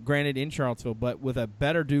 granted in Charlottesville, but with a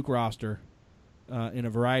better Duke roster in a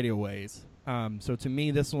variety of ways. So to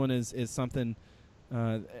me, this one is something.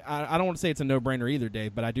 I don't want to say it's a no-brainer either,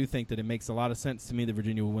 Dave, but I do think that it makes a lot of sense to me that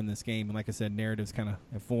Virginia will win this game. And like I said, narratives kind of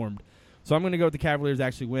have formed. So I'm going to go with the Cavaliers to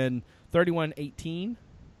actually win 31-18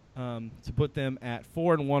 to put them at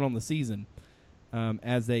 4-1 on the season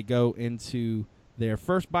as they go into their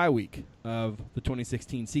first bye week of the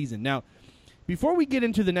 2016 season. Now, before we get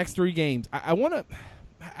into the next three games, I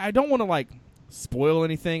don't want to like spoil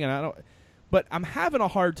anything, but I'm having a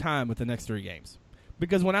hard time with the next three games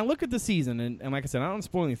because when I look at the season, and like I said, I don't want to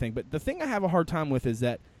spoil anything, but the thing I have a hard time with is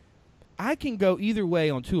that I can go either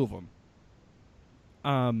way on two of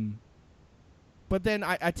them. But then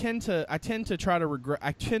I tend to try to regret.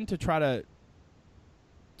 I tend to try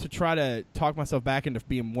to talk myself back into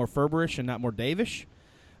being more Ferberish and not more Davish.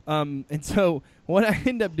 And so what I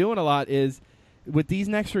end up doing a lot is with these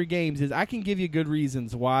next three games is I can give you good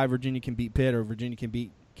reasons why Virginia can beat Pitt or Virginia can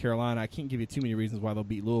beat Carolina. I can't give you too many reasons why they'll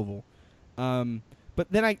beat Louisville.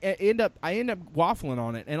 But then I end up waffling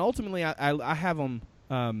on it, and ultimately I have them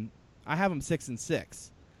 6-6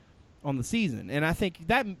 on the season, and I think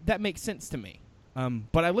that makes sense to me.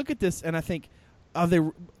 But I look at this and I think,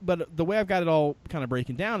 but the way I've got it all kind of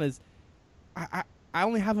breaking down is, I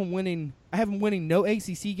only have them winning. I have them winning no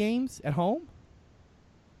ACC games at home.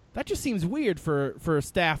 That just seems weird for a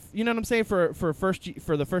staff. You know what I'm saying? For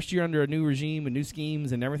the first year under a new regime and new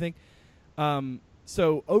schemes and everything.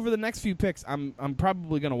 So over the next few picks, I'm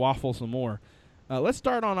probably going to waffle some more. Let's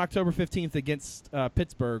start on October 15th against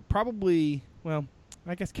Pittsburgh. Probably, well,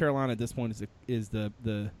 I guess Carolina at this point is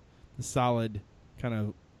the solid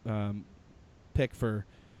kind of pick for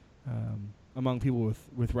among people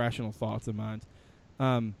with rational thoughts and minds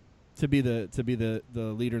to be the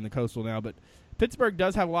leader in the Coastal now. But Pittsburgh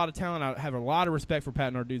does have a lot of talent. I have a lot of respect for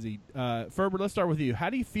Pat Narduzzi. Ferber, let's start with you. How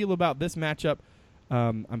do you feel about this matchup?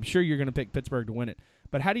 I'm sure you're going to pick Pittsburgh to win it,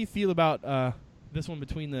 but how do you feel about this one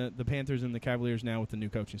between the Panthers and the Cavaliers now with the new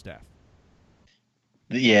coaching staff?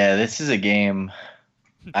 Yeah, this is a game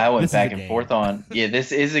I went back and forth on. Yeah,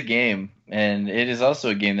 this is a game, and it is also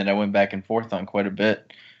a game that I went back and forth on quite a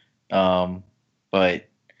bit. But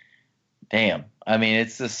damn, I mean,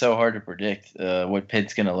 it's just so hard to predict what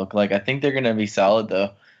Pitt's going to look like. I think they're going to be solid,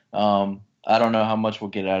 though. I don't know how much we'll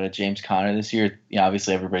get out of James Conner this year.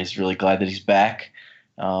 Obviously, everybody's really glad that he's back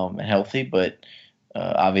and healthy, but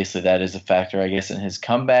obviously that is a factor, I guess, in his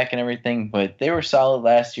comeback and everything. But they were solid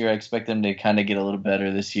last year. I expect them to kind of get a little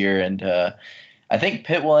better this year, and I think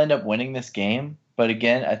Pitt will end up winning this game. But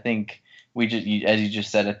again, I think as you just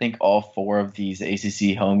said, I think all 4 of these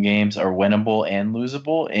ACC home games are winnable and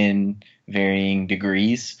losable in varying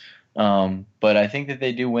degrees. But I think that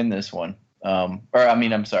they do win this one. I'm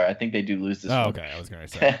sorry. I think they do lose this one. Okay. I was going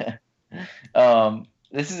to say.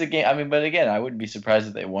 This is a game. But again, I wouldn't be surprised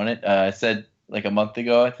if they won it. I said like a month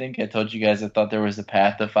ago, I think I told you guys I thought there was a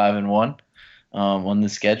path to 5-1 on the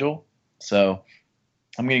schedule. So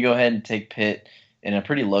I'm going to go ahead and take Pitt in a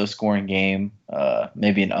pretty low-scoring game,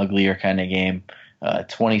 maybe an uglier kind of game,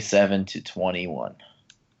 27-21.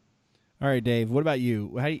 All right, Dave. What about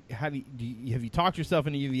you? Have you talked yourself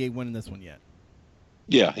into UVA winning this one yet?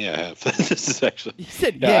 Yeah, I have. This is actually. You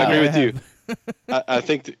said I agree with you. I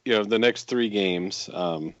think the next 3 games,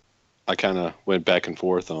 I kind of went back and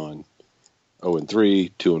forth on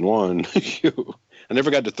 0-3, 2-1. I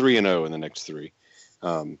never got to 3-0 in the next 3.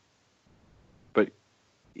 But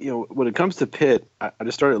when it comes to Pitt, I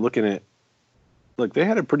just started looking at. Look, they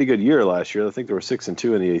had a pretty good year last year. I think they were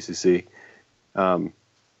 6-2 in the ACC.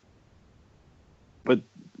 But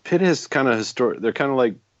Pitt has kind of they're kind of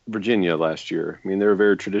like Virginia last year. I mean, they're a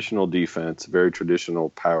very traditional defense, very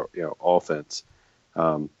traditional power, offense.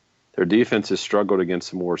 Their defense has struggled against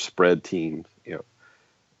some more spread teams.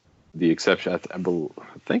 The exception, I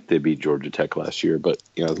think they beat Georgia Tech last year, but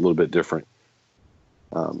it's a little bit different.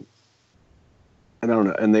 And I don't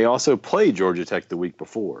know. And they also played Georgia Tech the week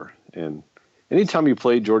before. And anytime you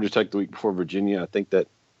play Georgia Tech the week before Virginia, I think that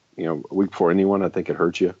a week before anyone, I think it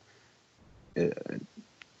hurts you. I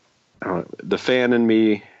don't know, the fan in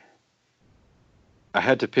me, I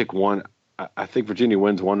had to pick one. I think Virginia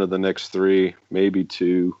wins one of the next 3, maybe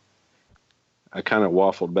 2. I kind of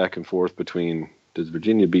waffled back and forth between does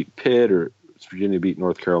Virginia beat Pitt or does Virginia beat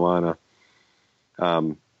North Carolina?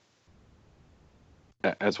 As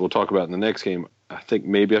we'll talk about in the next game, I think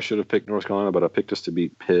maybe I should have picked North Carolina, but I picked us to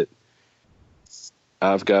beat Pitt.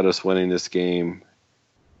 I've got us winning this game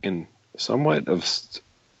in somewhat of.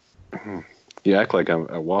 You act like I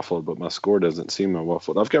waffled, but my score doesn't seem I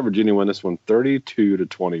waffled. I've got Virginia win this one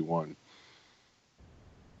 32-21.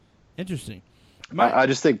 Interesting. I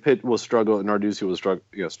just think Pitt will struggle, and Narduzzi will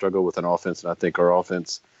struggle with an offense, and I think our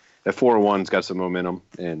offense at 4-1's got some momentum,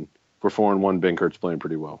 and for 4-1, Ben Kirk's playing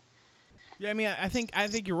pretty well. Yeah, I mean, I think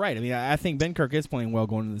you're right. I mean, I think Ben Kirk is playing well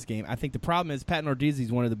going into this game. I think the problem is Pat Narduzzi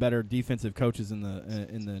is one of the better defensive coaches in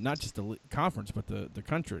the not just the conference but the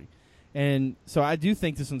country. And so I do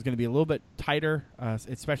think this one's going to be a little bit tighter,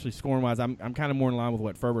 especially scoring-wise. I'm kind of more in line with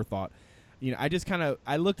what Ferber thought.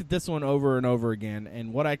 I looked at this one over and over again,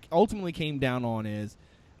 and what I ultimately came down on is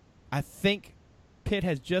I think Pitt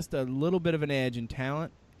has just a little bit of an edge in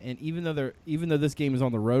talent, and even though this game is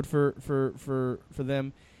on the road for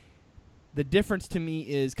them, the difference to me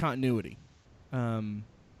is continuity.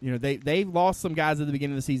 They lost some guys at the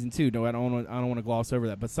beginning of the season too. No, I don't want to gloss over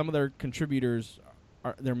that, but some of their contributors.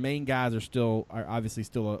 Their main guys are obviously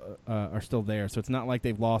still there. So it's not like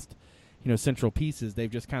they've lost, central pieces. They've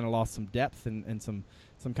just kind of lost some depth and some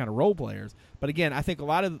kind of role players. But again, I think a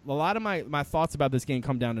lot of my thoughts about this game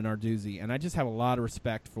come down to Narduzzi, and I just have a lot of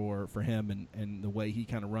respect for him and the way he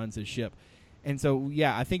kind of runs his ship. And so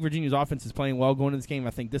yeah, I think Virginia's offense is playing well going into this game.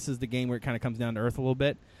 I think this is the game where it kind of comes down to earth a little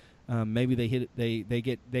bit. Maybe they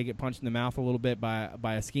get punched in the mouth a little bit by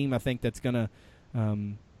a scheme. I think that's gonna.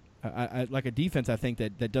 I like a defense, I think,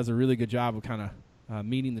 that does a really good job of kind of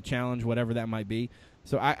meeting the challenge, whatever that might be.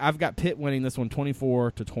 So I've got Pitt winning this one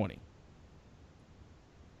 24-20.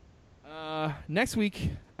 Next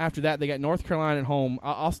week, after that, they got North Carolina at home.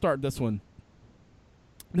 I'll start this one.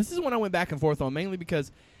 This is one I went back and forth on, mainly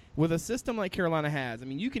because with a system like Carolina has, I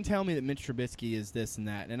mean, you can tell me that Mitch Trubisky is this and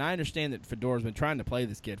that, and I understand that Fedora's been trying to play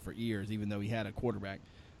this kid for years, even though he had a quarterback.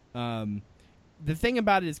 The thing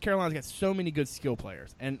about it is Carolina's got so many good skill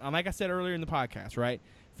players, and like I said earlier in the podcast, right?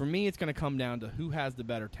 For me, it's going to come down to who has the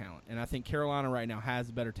better talent, and I think Carolina right now has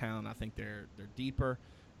the better talent. I think they're deeper.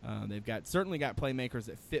 They've certainly got playmakers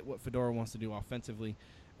that fit what Fedora wants to do offensively.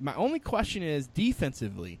 My only question is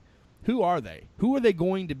defensively. Who are they? Who are they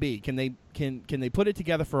going to be? Can they put it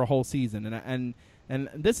together for a whole season? And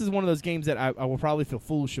this is one of those games that I will probably feel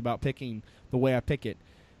foolish about picking the way I pick it.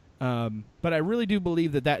 But I really do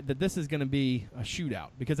believe that this is going to be a shootout,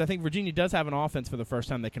 because I think Virginia does have an offense for the first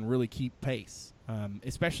time that can really keep pace,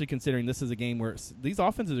 especially considering this is a game where these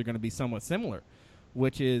offenses are going to be somewhat similar,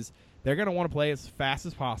 which is they're going to want to play as fast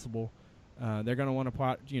as possible. They're going to want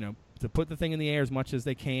to put the thing in the air as much as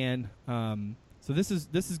they can. So this is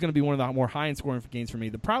going to be one of the more high-scoring games for me.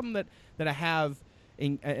 The problem that I have,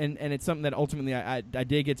 and it's something that ultimately I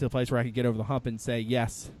did get to the place where I could get over the hump and say,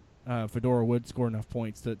 yes, Fedora would score enough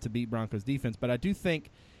points to beat Broncos' defense. But I do think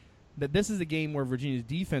that this is a game where Virginia's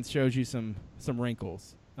defense shows you some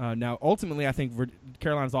wrinkles. Now, ultimately, I think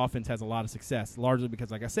Carolina's offense has a lot of success, largely because,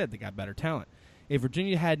 like I said, they got better talent. If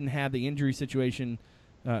Virginia hadn't had the injury situation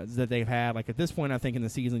that they've had, like at this point, I think in the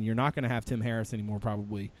season, you're not going to have Tim Harris anymore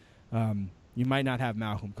probably. You might not have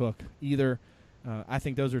Malcolm Cook either. I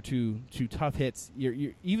think those are two tough hits.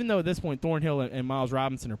 Even though at this point Thornhill and Miles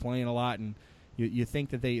Robinson are playing a lot, and you think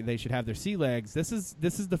that they should have their sea legs. This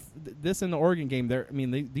in the Oregon game.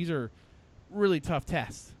 These are really tough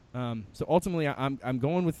tests. So ultimately, I'm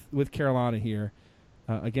going with Carolina here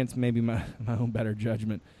against maybe my own better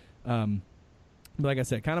judgment. But like I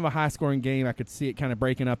said, kind of a high scoring game. I could see it kind of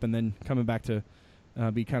breaking up and then coming back to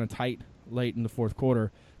be kind of tight late in the fourth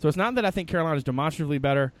quarter. So it's not that I think Carolina's demonstratively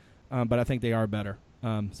better, but I think they are better.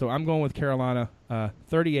 So I'm going with Carolina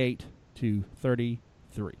 38-33.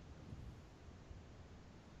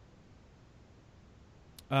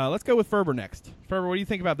 Let's go with Ferber next. Ferber, what do you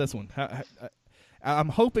think about this one? I'm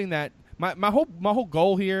hoping that my whole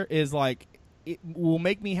goal here is like it will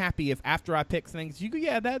make me happy if after I pick things,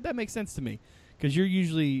 that makes sense to me, because you're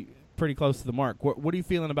usually pretty close to the mark. What are you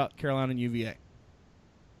feeling about Carolina and UVA?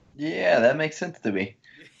 Yeah, that makes sense to me.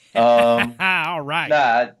 All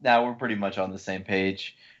right. Nah, we're pretty much on the same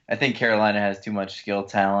page. I think Carolina has too much skill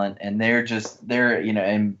talent, and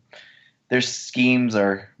and their schemes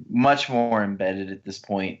are much more embedded at this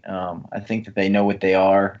point. I think that they know what they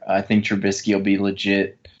are. I think Trubisky will be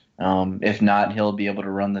legit. If not, he'll be able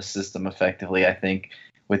to run the system effectively, I think,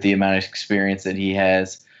 with the amount of experience that he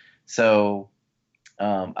has. So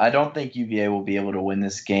I don't think UVA will be able to win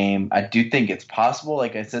this game. I do think it's possible,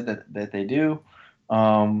 like I said, that they do,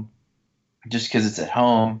 just because it's at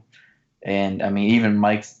home. And, even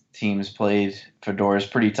Mike's teams played Fedora's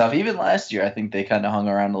pretty tough. Even last year, I think they kind of hung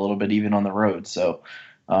around a little bit, even on the road. So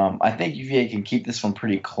I think UVA can keep this one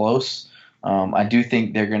pretty close. I do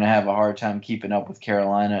think they're going to have a hard time keeping up with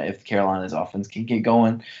Carolina if Carolina's offense can get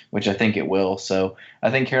going, which I think it will. So I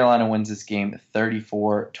think Carolina wins this game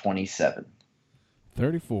 34-27.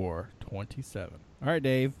 34-27. All right,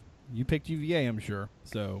 Dave. You picked UVA, I'm sure.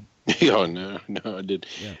 So. Oh, no, I did.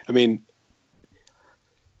 Yeah.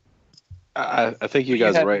 I think you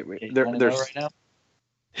guys are right. There's right now?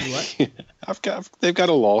 What? They've got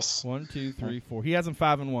a loss. 1, 2, 3, 4. He has them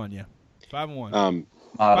 5-1. Yeah, 5-1.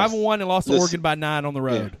 5-1 and lost to Oregon by 9 on the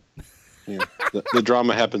road. Yeah. The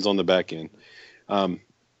drama happens on the back end. Like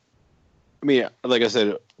I said,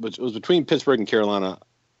 it was between Pittsburgh and Carolina.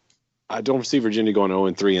 I don't see Virginia going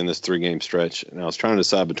 0-3 in this 3-game stretch, and I was trying to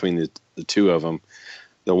decide between the two of them.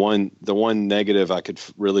 The one negative I could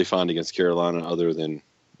really find against Carolina, other than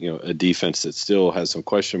a defense that still has some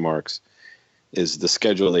question marks, is the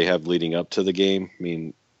schedule they have leading up to the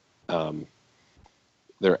game.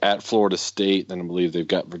 They're at Florida State, then I believe they've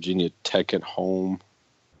got Virginia Tech at home.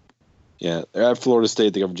 Yeah, they're at Florida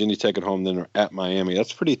State. They got Virginia Tech at home, then they're at Miami.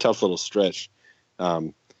 That's a pretty tough little stretch.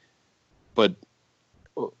 But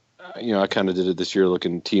I kind of did it this year,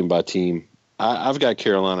 looking team by team. I've got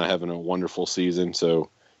Carolina having a wonderful season,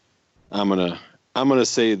 so I'm gonna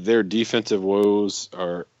say their defensive woes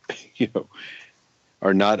are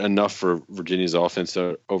not enough for Virginia's offense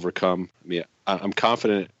to overcome. I'm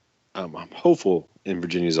confident. I'm hopeful in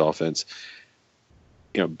Virginia's offense,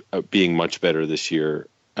 being much better this year.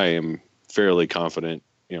 I am fairly confident,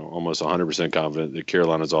 almost 100% confident that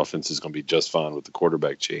Carolina's offense is going to be just fine with the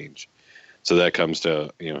quarterback change. So that comes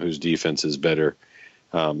to, whose defense is better,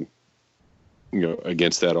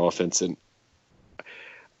 against that offense. And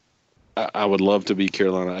I would love to beat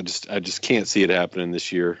Carolina. I just can't see it happening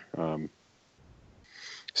this year.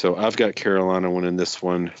 So I've got Carolina winning this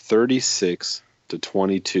one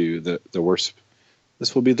 36-22. The worst.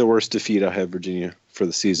 This will be the worst defeat I have Virginia for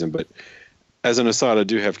the season. But as an aside, I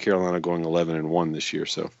do have Carolina going 11-1 this year.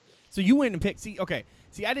 So you went and picked. See,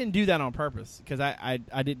 I didn't do that on purpose because I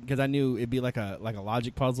didn't, because I knew it'd be like a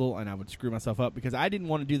logic puzzle and I would screw myself up, because I didn't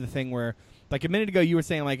want to do the thing where, like a minute ago you were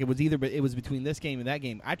saying like it was between this game and that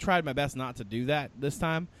game. I tried my best not to do that this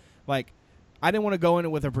time. Like, I didn't want to go in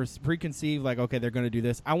it with a preconceived, like, okay, they're going to do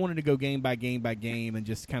this. I wanted to go game by game by game and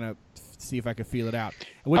just kind of see if I could feel it out.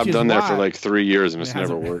 I've done that for like 3 years and it's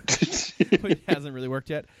never worked. It hasn't really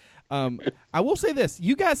worked yet. I will say this.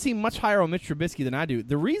 You guys seem much higher on Mitch Trubisky than I do.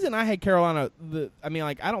 The reason I had Carolina, I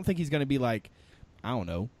don't think he's going to be like, I don't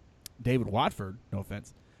know, David Watford, no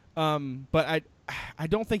offense. But I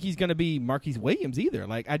don't think he's going to be Marquise Williams either.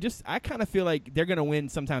 Like, I kind of feel like they're going to win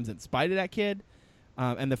sometimes in spite of that kid.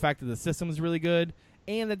 And the fact that the system is really good,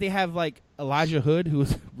 and that they have like Elijah Hood, who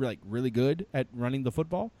is like really good at running the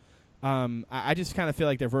football. I just kind of feel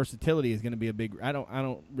like their versatility is going to be a big. I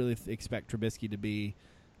don't really expect Trubisky to be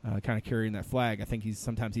kind of carrying that flag. I think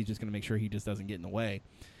sometimes he's just going to make sure he just doesn't get in the way.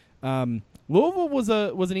 Louisville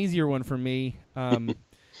was an easier one for me.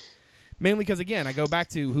 Mainly because, again, I go back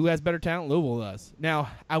to who has better talent. Louisville does.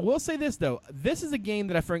 Now, I will say this, though. This is a game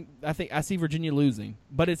that I think I see Virginia losing.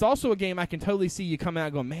 But it's also a game I can totally see you come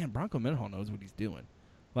out going, man, Bronco Mendenhall knows what he's doing.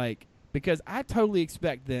 Like, because I totally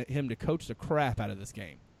expect him to coach the crap out of this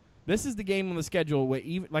game. This is the game on the schedule where,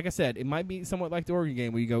 even, like I said, it might be somewhat like the Oregon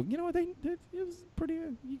game where you go, you know what, it was pretty,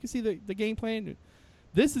 you can see the game plan.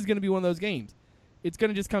 This is going to be one of those games. It's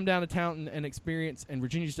going to just come down to talent and experience, and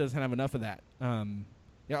Virginia just doesn't have enough of that.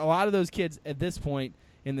 A lot of those kids at this point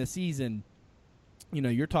in the season,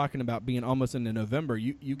 you're talking about being almost into November.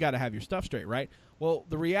 You got to have your stuff straight, right? Well,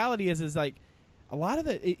 the reality is like a lot of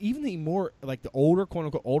even the more like the older, quote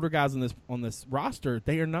unquote, older guys on this roster,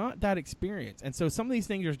 they are not that experienced, and so some of these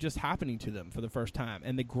things are just happening to them for the first time.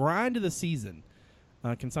 And the grind of the season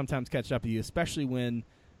can sometimes catch up to you, especially when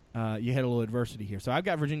you hit a little adversity here. So I've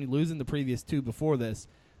got Virginia losing the previous two before this.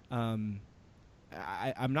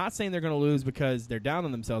 I'm not saying they're going to lose because they're down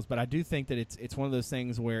on themselves, but I do think that it's one of those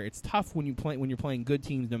things where it's tough when you're playing good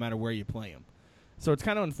teams, no matter where you play them. So it's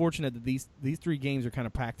kind of unfortunate that these three games are kind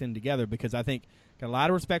of packed in together, because I think got a lot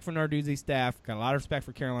of respect for Narduzzi's staff, got a lot of respect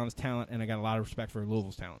for Carolina's talent, and I got a lot of respect for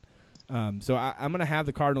Louisville's talent. So I'm going to have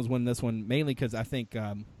the Cardinals win this one, mainly because I think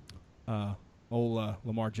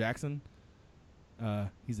Lamar Jackson,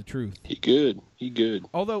 he's the truth. He good.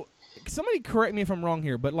 Although, somebody correct me if I'm wrong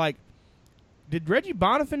here, but like, did Reggie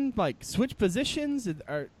Bonifant like switch positions?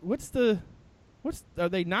 Are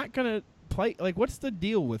they not gonna play? Like, what's the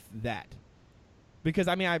deal with that? Because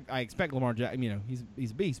I expect Lamar Jackson.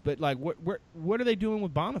 He's a beast. But like, what are they doing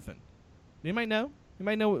with Bonifant? Anybody know? You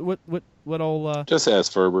might know what old. Just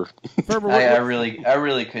ask Ferber. I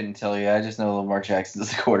really couldn't tell you. I just know Lamar Jackson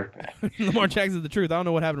is the quarterback. Lamar Jackson is the truth. I don't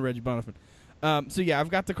know what happened to Reggie Bonifant. So yeah, I've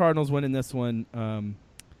got the Cardinals winning this one,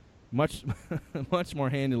 much much more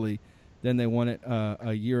handily than they won it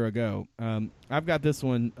a year ago. I've got this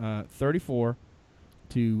one 34-21.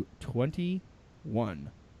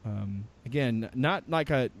 Again, not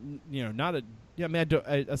like a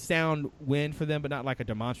sound win for them, but not like a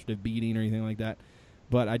demonstrative beating or anything like that.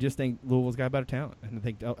 But I just think Louisville's got better talent, and I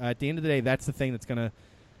think at the end of the day, that's the thing that's gonna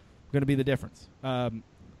be the difference.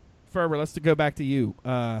 Ferber, let's go back to you.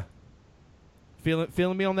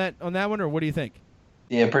 Feeling me on that one, or what do you think?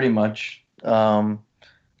 Yeah, pretty much.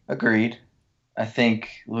 Agreed. I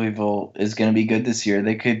think Louisville is going to be good this year.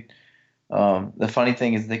 They could. The funny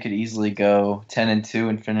thing is, they could easily go 10-2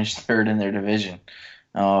 and finish third in their division,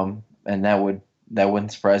 and that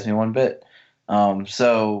wouldn't surprise me one bit.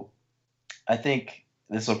 So I think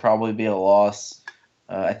this will probably be a loss.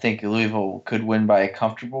 I think Louisville could win by a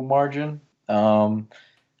comfortable margin. I'm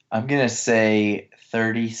going to say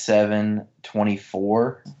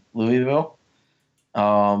 37-24 Louisville.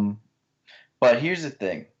 But here's the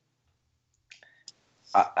thing.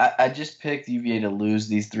 I just picked UVA to lose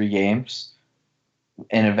these three games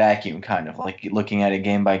in a vacuum, kind of like looking at it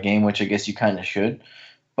game by game, which I guess you kind of should.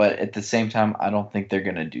 But at the same time, I don't think they're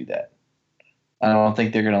going to do that. I don't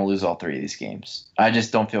think they're going to lose all three of these games. I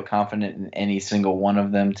just don't feel confident in any single one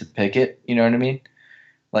of them to pick it. You know what I mean?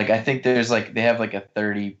 Like, I think they have like a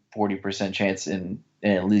 30-40% chance in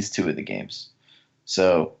at least two of the games.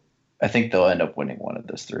 So I think they'll end up winning one of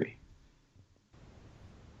those three.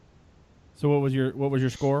 So what was your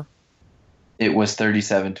score? It was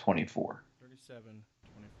 37-24. 37-24.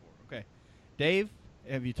 Okay, Dave,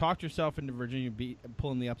 have you talked yourself into Virginia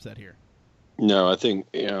pulling the upset here? No, I think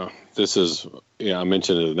this is. I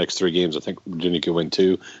mentioned in the next 3 games, I think Virginia could win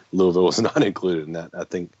 2. Louisville was not included in that. I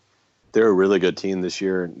think they're a really good team this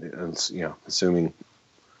year, and assuming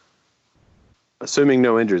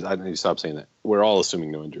no injuries. I need to stop saying that. We're all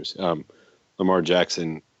assuming no injuries. Lamar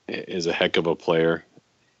Jackson is a heck of a player.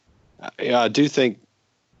 I do think.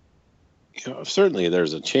 Certainly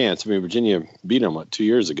there's a chance. I mean, Virginia beat them 2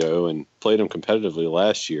 years ago and played them competitively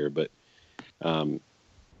last year, but.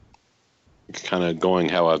 Kind of going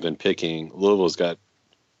how I've been picking, Louisville's got,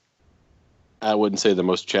 I wouldn't say the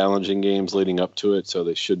most challenging games leading up to it, so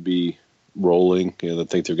they should be rolling. I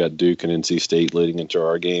think they've got Duke and NC State leading into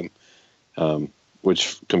our game,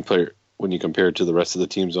 which when you compare it to the rest of the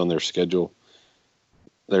teams on their schedule,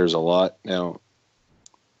 there's a lot. Now,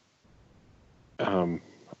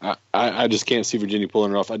 I just can't see Virginia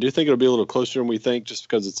pulling it off. I do think it'll be a little closer than we think just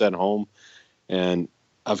because it's at home, and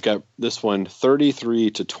I've got this one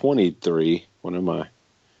 33-23. One of my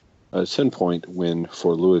 10-point win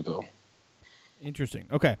for Louisville. Interesting.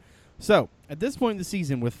 Okay, so at this point in the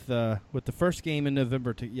season, with the first game in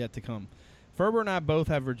November yet to come, Ferber and I both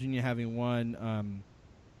have Virginia having won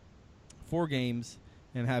 4 games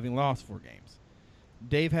and having lost 4 games.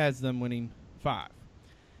 Dave has them winning 5.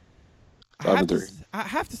 5-3. I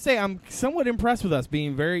have to say I'm somewhat impressed with us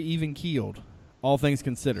being very even-keeled, all things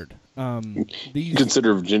considered. You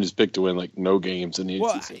consider Virginia's pick to win no games in the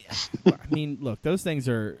ACC. I mean, look, those things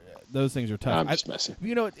are tough. I'm just messing.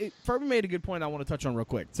 Ferber made a good point I want to touch on real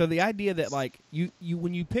quick. So the idea that you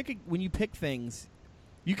when you pick things,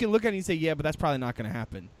 you can look at it and say, yeah, but that's probably not going to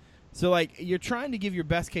happen. So you're trying to give your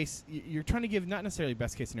best case. You're trying to give not necessarily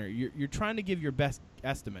best case scenario. You're trying to give your best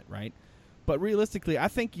estimate, right? But realistically, I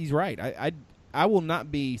think he's right. I will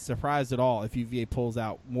not be surprised at all if UVA pulls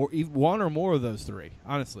out one or more of those 3.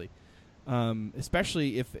 Honestly.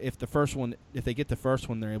 Especially if they get the first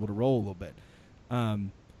one, they're able to roll a little bit.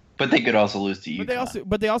 But they could also lose to UConn.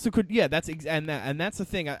 But they also could. Yeah, that's the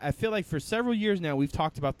thing. I feel like for several years now we've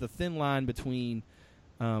talked about the thin line between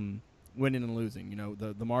winning and losing.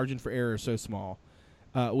 The margin for error is so small.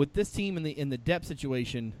 With this team in the depth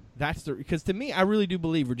situation, because to me, I really do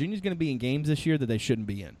believe Virginia's going to be in games this year that they shouldn't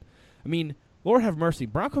be in. I mean, Lord have mercy,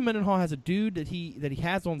 Bronco Mendenhall has a dude that he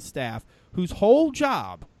has on staff whose whole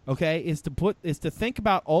job, is to think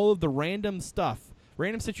about all of the random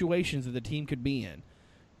situations that the team could be in,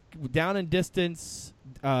 down in distance,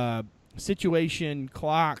 situation,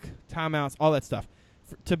 clock, timeouts, all that stuff.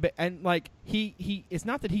 It's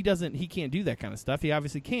not that he can't do that kind of stuff. He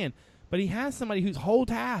obviously can, but he has somebody whose whole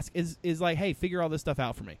task is hey, figure all this stuff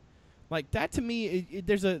out for me. That to me,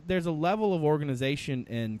 there's a level of organization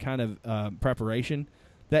and kind of preparation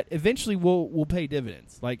that eventually will pay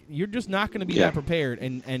dividends. You're just not going to be that prepared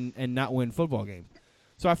and not win football games.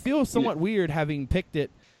 So I feel somewhat weird having picked them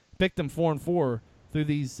 4-4 through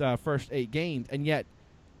these first 8 games, and yet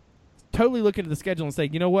totally look into the schedule and say,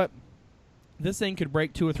 you know what, this thing could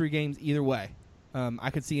break 2 or 3 games either way. I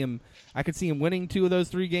could see him winning 2 of those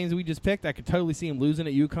 3 games we just picked. I could totally see him losing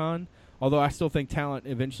at UConn. Although I still think talent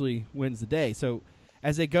eventually wins the day. So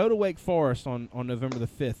as they go to Wake Forest on November the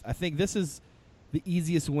 5th, I think this is the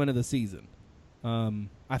easiest win of the season.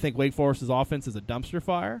 I think Wake Forest's offense is a dumpster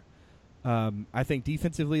fire. I think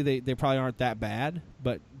defensively they probably aren't that bad,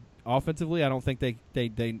 but offensively I don't think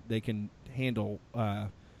they can handle.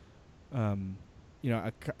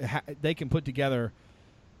 They can put together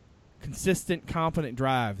consistent, competent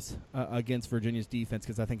drives against Virginia's defense,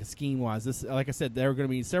 because I think scheme-wise, this, like I said, there are going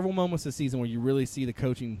to be several moments this season where you really see the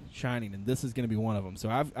coaching shining, and this is going to be one of them. So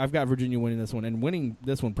I've got Virginia winning this one, and winning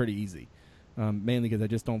this one pretty easy, mainly because I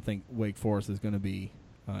just don't think Wake Forest is going to be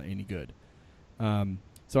any good.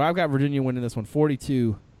 So I've got Virginia winning this one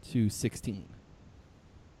 42-16.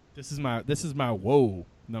 This is my whoa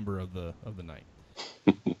number of the night.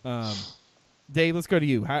 Dave, let's go to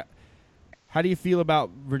you. How do you feel about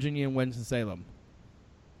Virginia and Winston-Salem?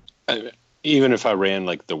 Even if I ran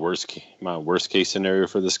my worst case scenario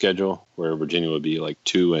for the schedule, where Virginia would be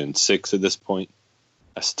 2-6 at this point,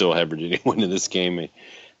 I still have Virginia winning this game.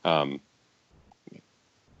 I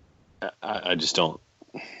just don't.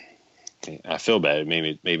 I feel bad.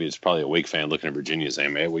 Maybe it's probably a Wake fan looking at Virginia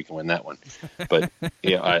saying, "Man, we can win that one." But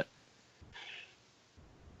I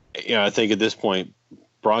think at this point,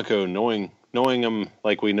 Bronco, knowing him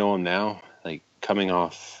like we know him now. Coming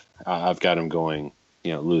off, I've got him going,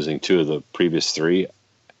 losing 2 of the previous 3.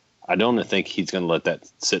 I don't think he's going to let that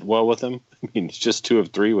sit well with him. I mean, it's just 2 of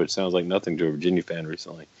 3, which sounds like nothing to a Virginia fan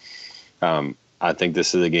recently. I think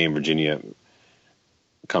this is a game Virginia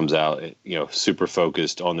comes out, super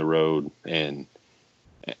focused on the road, and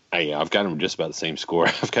I've got him just about the same score.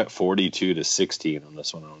 I've got 42-16 on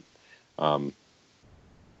this one I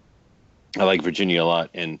like Virginia a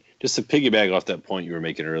lot. And just to piggyback off that point you were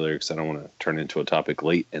making earlier, because I don't want to turn into a topic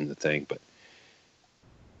late in the thing, but,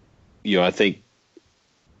 I think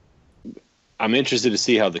I'm interested to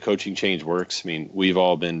see how the coaching change works. I mean, we've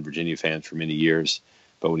all been Virginia fans for many years,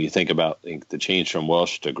 but when you think about the change from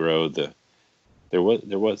Welsh to Grow, there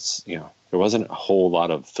wasn't a whole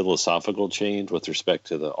lot of philosophical change with respect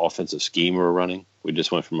to the offensive scheme we're running. We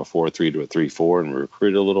just went from a 4-3 to a 3-4 and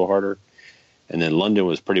recruited a little harder. And then London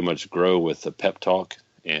was pretty much Grow with the pep talk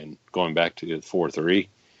and going back to 4-3. There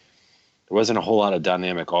wasn't a whole lot of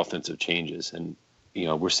dynamic offensive changes. And,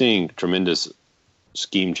 we're seeing tremendous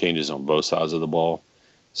scheme changes on both sides of the ball.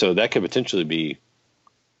 So that could potentially be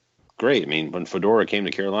great. I mean, when Fedora came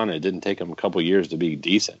to Carolina, it didn't take them a couple of years to be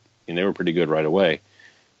decent. And they were pretty good right away.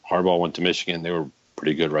 Harbaugh went to Michigan. They were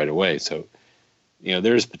pretty good right away. So,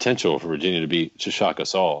 there's potential for Virginia to shock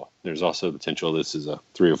us all. There's also potential this is a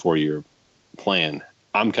 3 or 4 year plan.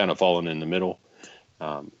 I'm kind of falling in the middle.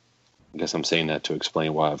 I guess I'm saying that to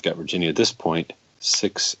explain why I've got Virginia at this point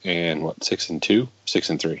 6-2,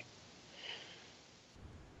 6-3.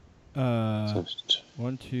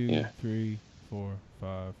 1, 2, 3, 4,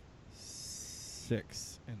 5,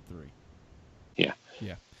 6, and 3. Yeah.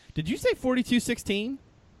 Yeah. Did you say 42-16?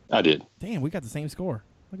 I did. Damn, we got the same score.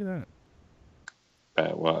 Look at that.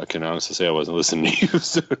 Well, I can honestly say I wasn't listening to you.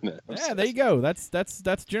 So yeah, there you go. That's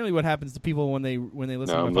generally what happens to people when they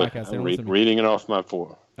listen to my podcast. They don't listen to me. Reading it off my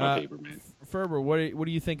paper, man. Ferber, what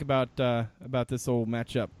do you think about this old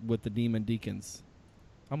matchup with the Demon Deacons?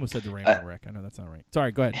 I almost said the Ramblin' Wreck. I know that's not right.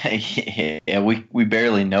 Sorry, go ahead. Yeah, we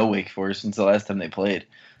barely know Wake Forest since the last time they played.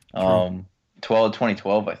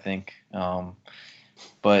 2012, I think.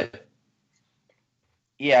 But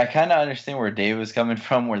yeah, I kind of understand where Dave was coming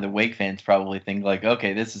from, where the Wake fans probably think like,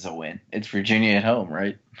 okay, this is a win. It's Virginia at home,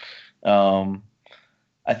 right?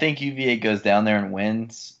 I think UVA goes down there and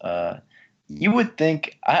wins. You would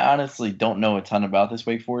think, I honestly don't know a ton about this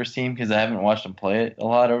Wake Forest team because I haven't watched them play it a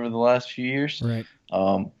lot over the last few years. Right.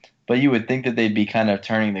 But you would think that they'd be kind of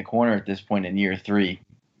turning the corner at this point in year 3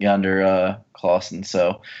 under Clawson.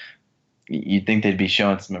 So you'd think they'd be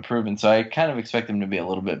showing some improvement. So I kind of expect them to be a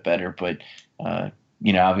little bit better. But,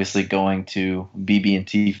 obviously going to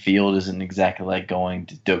BB&T Field isn't exactly like going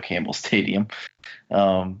to Doak Campbell Stadium.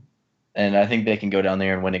 And I think they can go down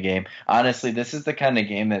there and win a game. Honestly, this is the kind of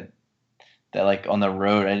game that like on the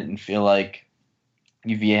road, I didn't feel like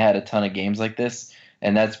UVA had a ton of games like this.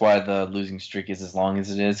 And that's why the losing streak is as long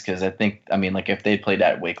as it is. Because if they played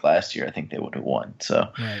at Wake last year, I think they would have won.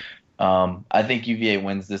 So right. I think UVA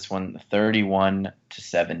wins this one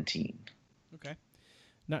 31-17. Okay.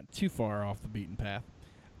 Not too far off the beaten path.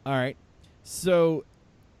 All right. So,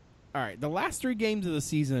 the last 3 games of the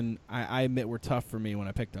season, I admit, were tough for me when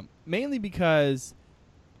I picked them. Mainly because,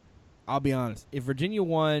 I'll be honest, if Virginia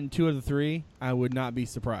won 2 of the 3, I would not be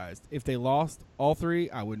surprised. If they lost all 3,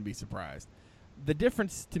 I wouldn't be surprised. The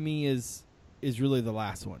difference to me is really the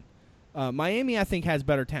last one. Miami, I think, has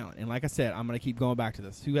better talent. And like I said, I'm going to keep going back to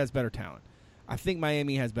this. Who has better talent? I think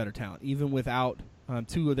Miami has better talent, even without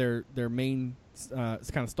 2 of their main kind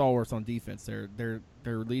of stalwarts on defense. Their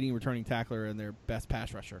leading returning tackler and their best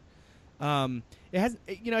pass rusher.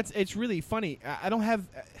 It's really funny. I don't have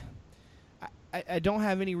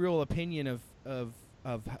any real opinion of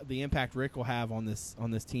the impact Rick will have on this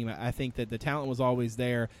team. I think that the talent was always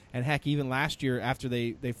there, and heck, even last year after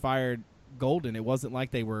they fired Golden, it wasn't like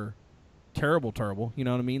they were terrible. You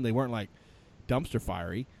know what I mean? They weren't like dumpster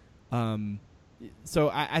fiery. So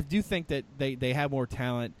I do think that they have more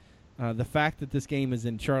talent. The fact that this game is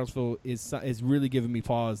in Charlottesville is really giving me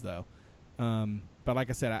pause, though. But like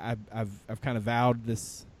I said, I've kind of vowed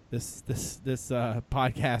this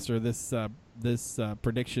podcast or this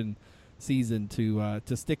prediction season to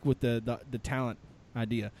stick with the talent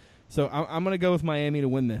idea. So I'm going to go with Miami to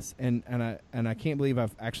win this, and I can't believe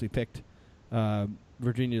I've actually picked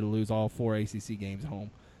Virginia to lose all 4 ACC games at home.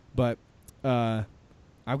 But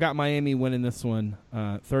I've got Miami winning this one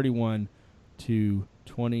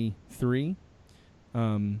 31-23,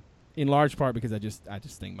 in large part because I just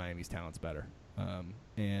think Miami's talent's better.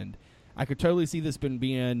 And I could totally see this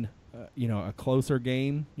being a closer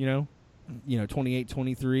game,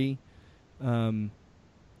 28-23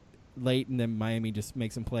 late, and then Miami just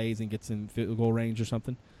makes some plays and gets in field goal range or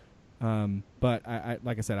something. But I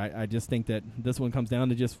like I said, I just think that this one comes down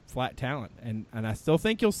to just flat talent. And I still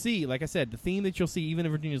think you'll see, like I said, the theme that you'll see even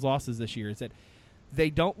in Virginia's losses this year is that they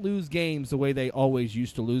don't lose games the way they always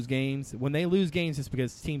used to lose games. When they lose games, it's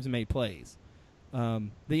because teams have made plays.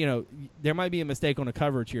 There might be a mistake on a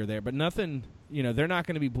coverage here or there, but nothing, they're not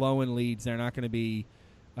going to be blowing leads. They're not going to be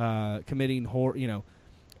committing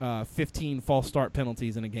 15 false start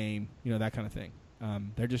penalties in a game, that kind of thing.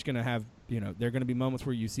 They're just going to have, there are going to be moments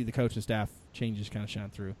where you see the coaching staff changes kind of shine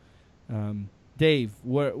through. Dave,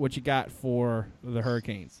 what you got for the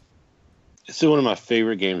Hurricanes? It's one of my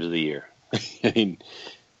favorite games of the year. I mean,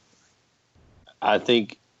 I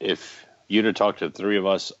think if you'd have talked to the three of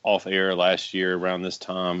us off air last year around this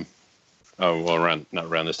time, not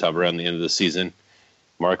around this time, around the end of the season,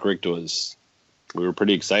 Mark Richt we were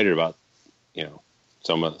pretty excited about,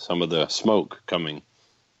 some of the smoke coming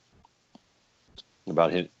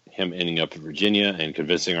about him ending up in Virginia and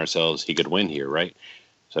convincing ourselves he could win here, right?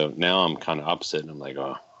 So now I'm kind of opposite, and I'm like,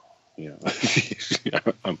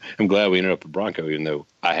 I'm glad we ended up at Bronco, even though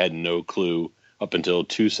I had no clue up until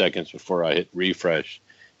 2 seconds before I hit refresh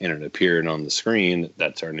and it appeared on the screen.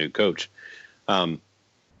 That's our new coach.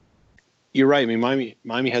 You're right. I mean,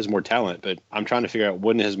 Miami has more talent, but I'm trying to figure out,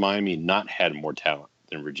 wouldn't has Miami not had more talent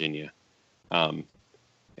than Virginia? I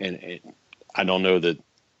don't know that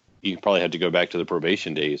you probably have to go back to the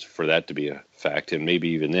probation days for that to be a fact, and maybe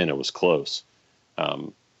even then it was close.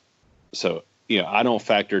 So, I don't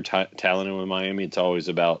factor talent in with Miami. It's always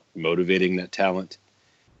about motivating that talent.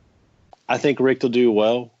 I think Rick will do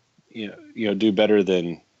well, do better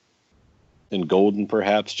than Golden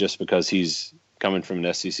perhaps, just because he's coming from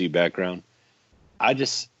an SEC background.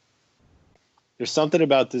 There's something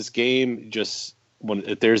about this game. Just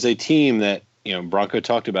if there's a team that, Bronco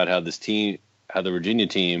talked about how the Virginia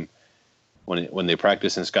team, when they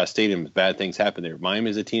practice in Scott Stadium, bad things happen there. Miami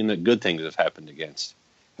is a team that good things have happened against.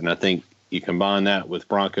 And I think you combine that with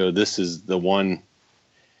Bronco, this is the one,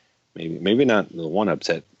 maybe not the one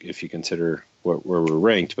upset if you consider where we're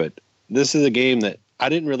ranked, but this is a game that I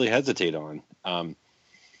didn't really hesitate on.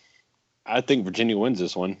 I think Virginia wins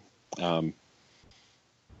this one.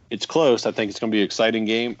 It's close. I think it's going to be an exciting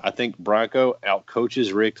game. I think Bronco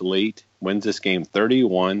outcoaches Rick late, wins this game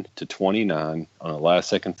 31-29 on a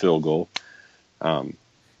last-second field goal, and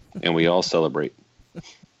we all celebrate.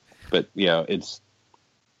 But,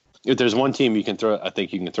 if there's one team you can throw, I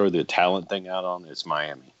think you can throw the talent thing out on, it's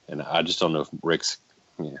Miami. And I just don't know if Rick's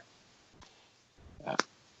I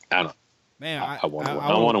don't. Man, I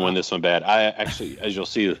want to win this one bad. I actually, as you'll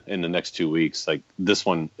see in the next 2 weeks, like this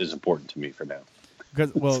one is important to me for now.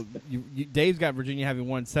 Because Dave's got Virginia having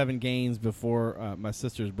won 7 games before my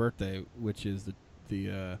sister's birthday, which is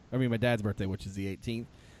my dad's birthday, which is the 18th,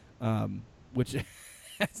 which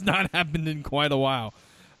has not happened in quite a while.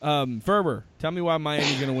 Ferber, tell me why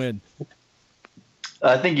Miami's going to win.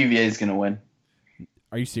 I think UVA is going to win.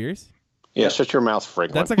 Are you serious? Yeah, shut your mouth,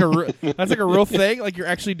 Franklin. That's like a real thing. Like you're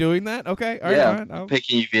actually doing that. Okay. All right. I'm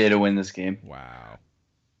picking UVA to win this game. Wow.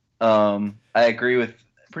 I agree with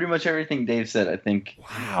pretty much everything Dave said. I think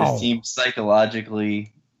this team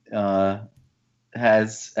psychologically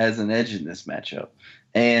has an edge in this matchup.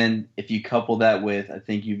 And if you couple that with, I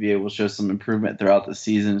think UVA will show some improvement throughout the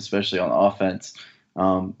season, especially on offense.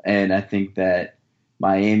 And I think that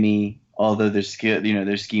Miami, although their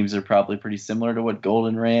schemes are probably pretty similar to what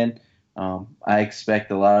Golden ran, I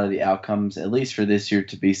expect a lot of the outcomes, at least for this year,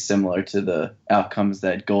 to be similar to the outcomes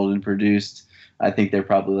that Golden produced. I think they're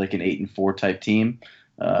probably like an 8-4 type team.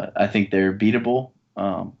 I think they're beatable.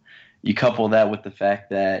 You couple that with the fact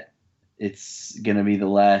that it's going to be the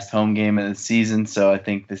last home game of the season, so I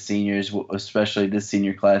think the seniors, especially this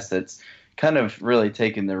senior class that's kind of really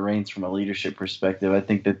taken their reins from a leadership perspective, I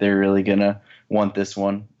think that they're really going to want this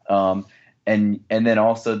one. And then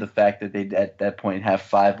also the fact that they at that point have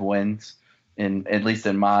 5 wins, at least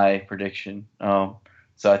in my prediction.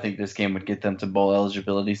 So I think this game would get them to bowl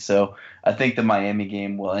eligibility. So I think the Miami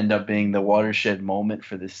game will end up being the watershed moment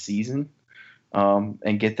for this season,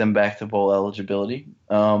 and get them back to bowl eligibility.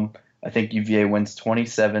 I think UVA wins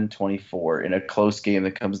 27-24 in a close game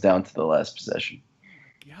that comes down to the last possession.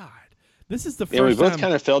 God, this is the first time. We both time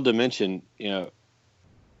kind of failed to mention,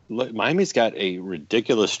 Miami's got a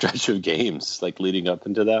ridiculous stretch of games like leading up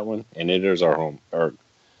into that one, and it is our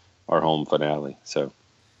home finale. So,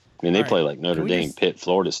 I mean, they play like Notre Dame, Pitt,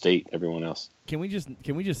 Florida State, everyone else. Can we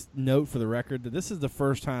just note for the record that this is the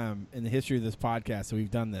first time in the history of this podcast that we've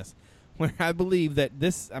done this, where I believe that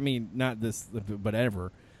not this, but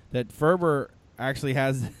ever, that Ferber actually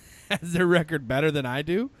has their record better than I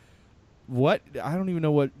do. What? I don't even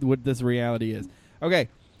know what this reality is. Okay.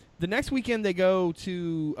 The next weekend they go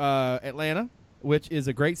to Atlanta, which is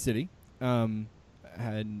a great city, and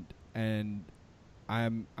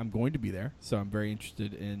I'm going to be there, so I'm very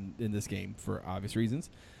interested in this game for obvious reasons.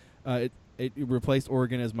 It replaced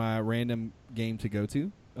Oregon as my random game to go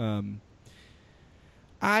to.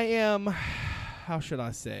 I am, how should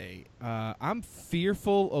I say? I'm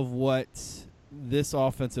fearful of what this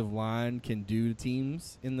offensive line can do to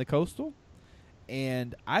teams in the Coastal.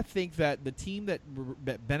 And I think that the team that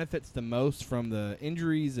benefits the most from the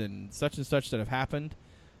injuries and such that have happened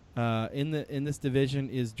in this division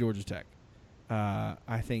is Georgia Tech.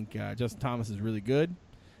 I think Justin Thomas is really good.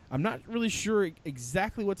 I'm not really sure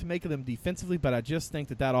exactly what to make of them defensively, but I just think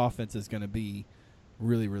that offense is going to be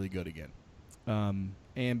really, really good again.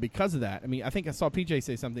 And because of that, I mean, I think I saw PJ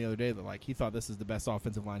say something the other day that like he thought this is the best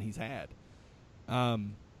offensive line he's had.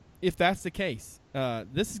 If that's the case,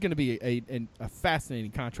 this is going to be a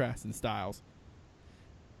fascinating contrast in styles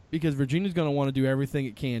because Virginia's going to want to do everything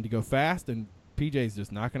it can to go fast, and PJ's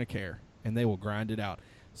just not going to care, and they will grind it out.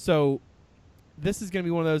 So this is going to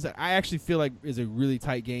be one of those that I actually feel like is a really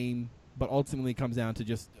tight game, but ultimately comes down to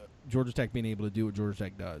just Georgia Tech being able to do what Georgia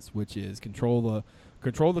Tech does, which is control the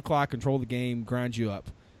clock, control the game, grind you up.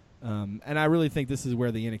 And I really think this is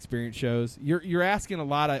where the inexperience shows. You're asking a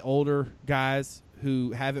lot of older guys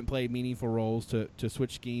who haven't played meaningful roles to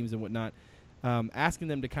switch schemes and whatnot, asking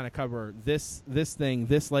them to kind of cover this thing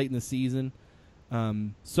this late in the season,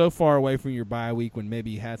 so far away from your bye week when maybe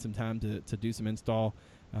you had some time to do some install.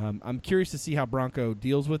 I'm curious to see how Bronco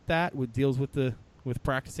deals with that, with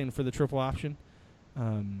practicing for the triple option.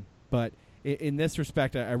 But in this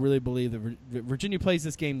respect, I really believe that Virginia plays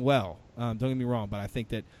this game well. Don't get me wrong, but I think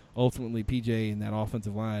that ultimately PJ and that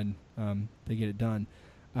offensive line, they get it done.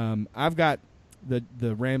 I've got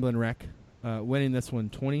the Ramblin' Wreck winning this one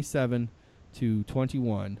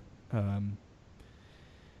 27-21,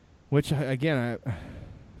 which again,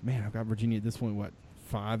 I've got Virginia at this point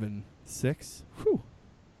 5-6. Whew.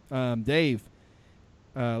 Dave,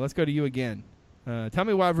 let's go to you again. Tell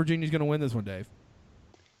me why Virginia's going to win this one, Dave.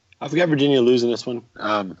 I've got Virginia losing this one,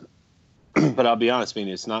 but I'll be honest. I mean,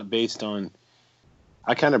 it's not based on.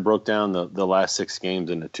 I kind of broke down the last 6 games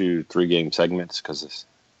into 2-3 game segments because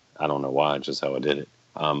I don't know why, just how I did it.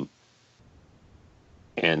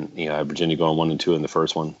 And I have Virginia going 1-2 in the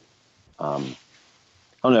first one. On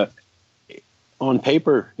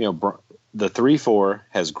paper, the 3-4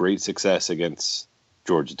 has great success against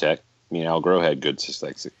Georgia Tech. I mean, Al Groh had good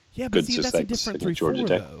success. Yeah, but see, that's a different 3-4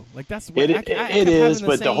 though. Like that's what it is.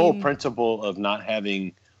 But the whole principle of not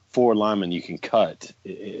having 4 linemen you can cut,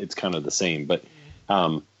 it's kind of the same. But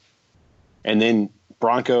and then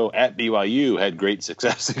Bronco at BYU had great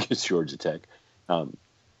success against Georgia Tech.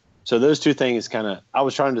 So those two things I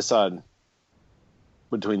was trying to decide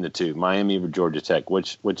between the two, Miami or Georgia Tech,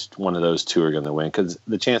 which one of those two are going to win, because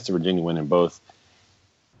the chance of Virginia winning both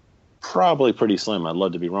probably pretty slim. I'd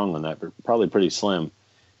love to be wrong on that, but probably pretty slim.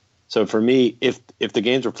 So for me, if the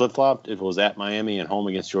games were flip-flopped, if it was at Miami and home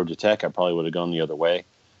against Georgia Tech, I probably would have gone the other way.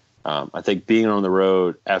 I think being on the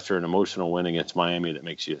road after an emotional win against Miami that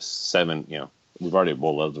makes you 7, we've already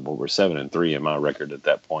bowl eligible. We're 7-3 in my record at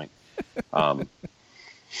that point.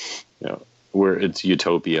 Where it's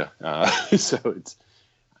utopia. So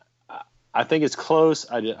I think it's close.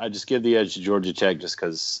 I just give the edge to Georgia Tech just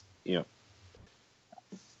because,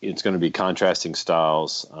 it's going to be contrasting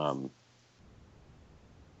styles. I'm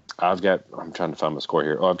trying to find my score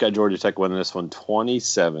here. I've got Georgia Tech winning this one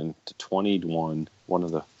 27-21.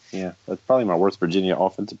 That's probably my worst Virginia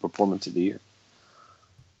offensive performance of the year.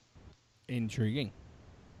 Intriguing.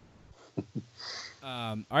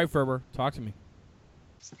 All right, Ferber, talk to me.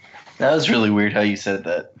 That was really weird how you said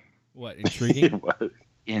that. What, intriguing? What?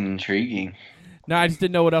 Intriguing. No, I just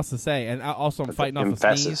didn't know what else to say. And I'm fighting off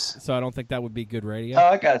a sneeze, so I don't think that would be good radio. Oh,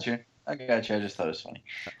 I got you. I just thought it was funny.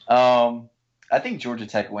 I think Georgia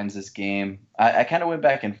Tech wins this game. I kind of went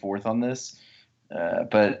back and forth on this,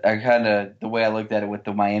 but the way I looked at it with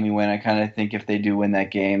the Miami win, I kind of think if they do win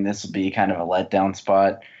that game, this will be kind of a letdown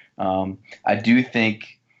spot. I do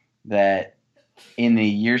think that in the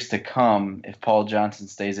years to come, if Paul Johnson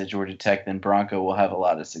stays at Georgia Tech, then Bronco will have a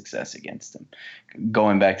lot of success against him.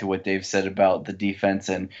 Going back to what Dave said about the defense,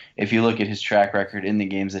 and if you look at his track record in the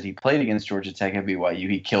games that he played against Georgia Tech at BYU,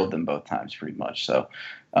 he killed them both times pretty much. So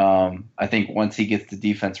I think once he gets the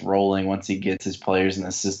defense rolling, once he gets his players in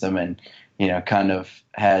the system and, kind of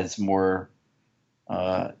has more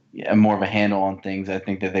of a handle on things, I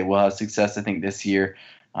think that they will have success. I think this year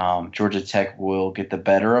Georgia Tech will get the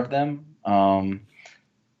better of them.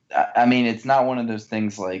 I mean, it's not one of those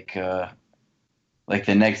things like the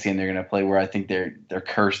next game they're going to play where I think they're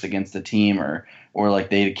cursed against the team or like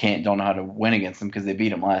they don't know how to win against them because they beat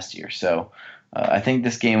them last year. So I think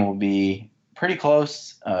this game will be pretty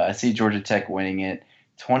close. I see Georgia Tech winning it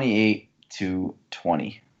 28-20.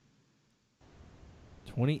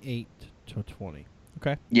 28-20.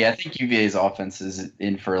 Okay. Yeah, I think UVA's offense is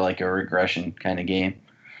in for like a regression kind of game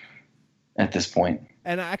at this point.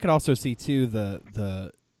 And I could also see too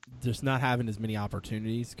the just not having as many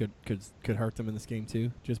opportunities could hurt them in this game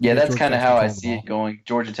too. That's kind of how I see it going.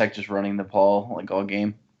 Georgia Tech just running the ball like all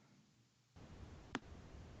game.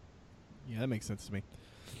 Yeah, that makes sense to me.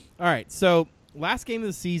 All right, so last game of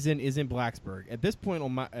the season is in Blacksburg. At this point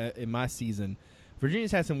in my season,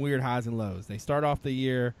 Virginia's had some weird highs and lows. They start off the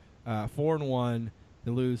year 4-1.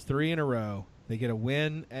 They lose 3 in a row. They get a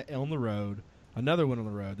win on the road, another win on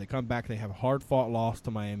the road. They come back. They have a hard-fought loss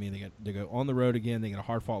to Miami. They go on the road again. They get a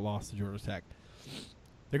hard-fought loss to Georgia Tech.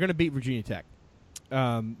 They're going to beat Virginia Tech.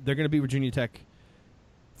 They're going to beat Virginia Tech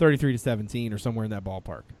 33-17 or somewhere in that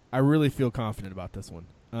ballpark. I really feel confident about this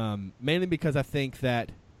one, mainly because I think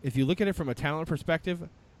that if you look at it from a talent perspective, I'm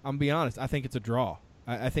going to be honest, I think it's a draw.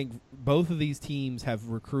 I think both of these teams have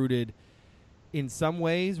recruited in some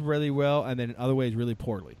ways really well and then in other ways really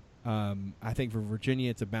poorly. I think for Virginia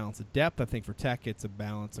it's a balance of depth. I think for Tech it's a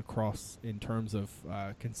balance across in terms of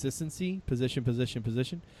consistency,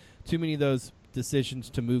 position. Too many of those decisions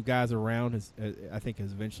to move guys around I think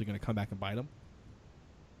is eventually going to come back and bite them.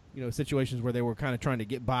 You know, situations where they were kind of trying to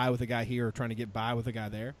get by with a guy here or trying to get by with a guy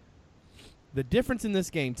there. The difference in this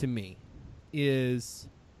game to me is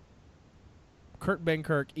Kurt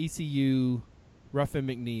Benkirk, ECU, Ruffin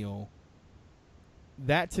McNeil.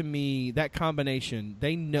 That to me, that combination,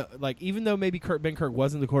 they know, like, even though maybe Kurt Benkirk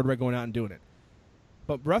wasn't the quarterback going out and doing it,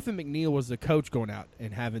 but Ruffin McNeil was the coach going out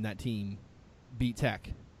and having that team beat Tech.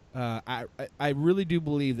 I really do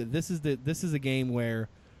believe that this is a game where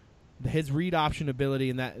his read option ability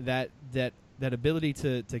and that ability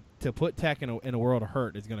to put Tech in a world of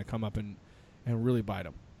hurt is going to come up and really bite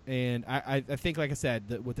him. And I think, like I said,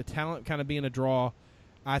 that with the talent kind of being a draw,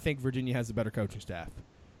 I think Virginia has a better coaching staff.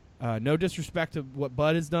 No disrespect to what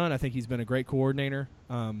Bud has done. I think he's been a great coordinator.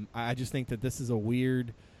 I just think that this is a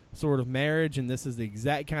weird sort of marriage, and this is the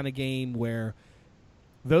exact kind of game where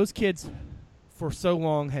those kids for so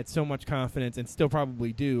long had so much confidence and still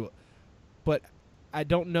probably do, but I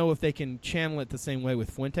don't know if they can channel it the same way with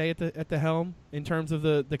Fuente at the helm in terms of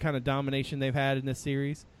the kind of domination they've had in this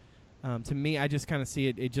series. To me, I just kind of see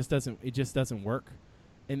it. It just doesn't work.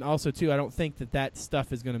 And also, too, I don't think that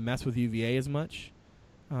stuff is going to mess with UVA as much.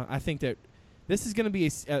 I think that this is going to be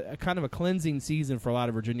a kind of a cleansing season for a lot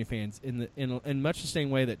of Virginia fans in much the same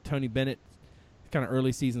way that Tony Bennett kind of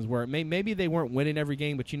early seasons were. Maybe they weren't winning every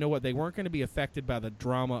game, but you know what? They weren't going to be affected by the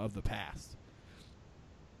drama of the past.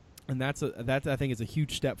 And that's I think is a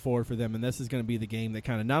huge step forward for them. And this is going to be the game that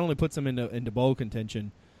kind of not only puts them into bowl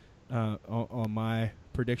contention on my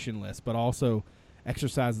prediction list, but also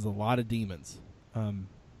exercises a lot of demons.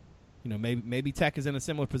 Maybe Tech is in a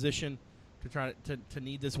similar position to try to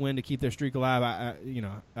need this win to keep their streak alive.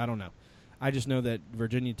 I don't know. I just know that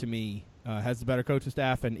Virginia, to me, has the better coaching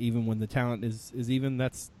staff, and even when the talent is even,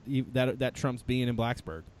 that trumps being in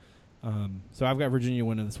Blacksburg. So I've got Virginia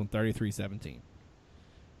winning this one 33-17.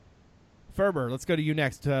 Ferber, let's go to you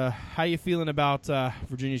next. How you feeling about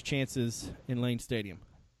Virginia's chances in Lane Stadium?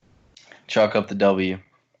 Chalk up the W.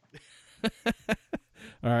 All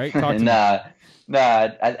right. Talk to me.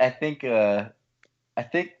 I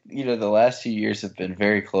think the last few years have been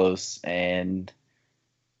very close, and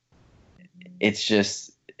it's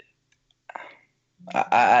just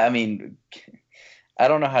I mean, I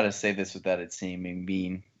don't know how to say this without it seeming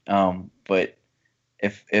mean, but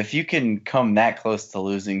if you can come that close to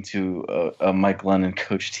losing to a Mike Lennon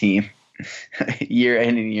coach team year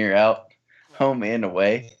in and year out, home and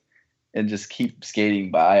away, and just keep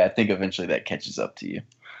skating by, I think eventually that catches up to you.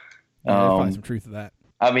 Yeah, there's probably some truth to that.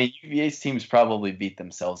 I mean, UVA's teams probably beat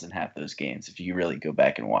themselves in half those games if you really go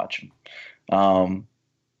back and watch them.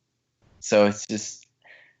 So it's just,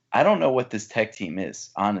 I don't know what this Tech team is,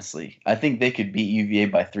 honestly. I think they could beat UVA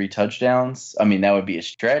by 3 touchdowns. I mean, that would be a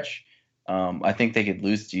stretch. I think they could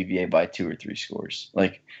lose to UVA by 2 or 3 scores.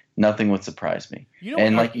 Like, nothing would surprise me. You know,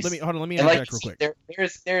 let me interject real quick.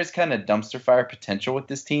 There's kind of dumpster fire potential with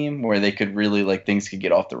this team where they could really, things could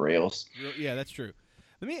get off the rails. Yeah, that's true.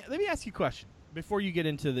 Let me ask you a question before you get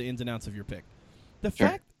into the ins and outs of your pick. The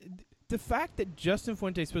fact that Justin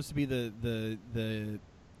Fuente is supposed to be the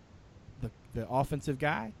offensive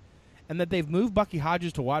guy, and that they've moved Bucky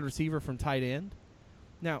Hodges to wide receiver from tight end.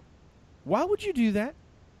 Now, why would you do that?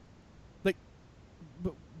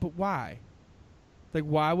 But why?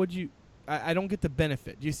 Why would you? I don't get the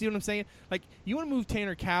benefit. Do you see what I'm saying? You want to move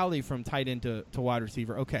Tanner Cowley from tight end to wide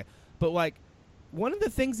receiver, okay. But, one of the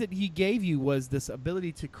things that he gave you was this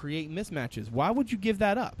ability to create mismatches. Why would you give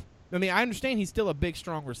that up? I mean, I understand he's still a big,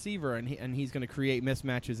 strong receiver, and he's going to create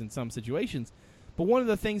mismatches in some situations. But one of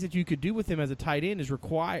the things that you could do with him as a tight end is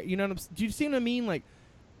require, do you see what I mean?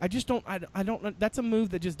 I just don't. I don't. That's a move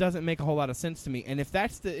that just doesn't make a whole lot of sense to me. And if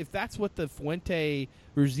that's what the Fuente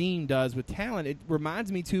regime does with talent, it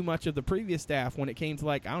reminds me too much of the previous staff when it came to,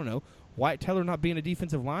 like, I don't know, Wyatt Teller not being a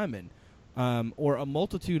defensive lineman, or a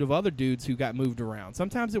multitude of other dudes who got moved around.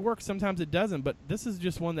 Sometimes it works, sometimes it doesn't. But this is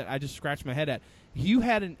just one that I just scratched my head at. You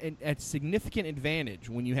had a significant advantage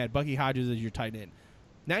when you had Bucky Hodges as your tight end.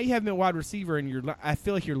 Now you have him at wide receiver, and I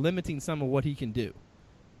feel like you're limiting some of what he can do.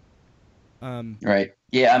 Right.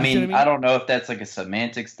 Yeah, I mean, I don't know if that's like a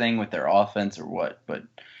semantics thing with their offense or what, but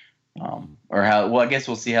or how. Well, I guess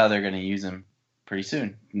we'll see how they're going to use him pretty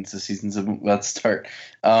soon since the season's about to start.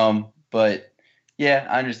 But yeah,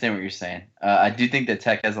 I understand what you're saying. I do think that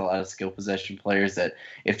Tech has a lot of skill possession players that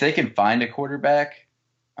if they can find a quarterback,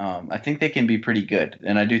 I think they can be pretty good,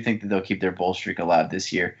 and I do think that they'll keep their bowl streak alive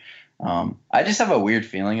this year. I just have a weird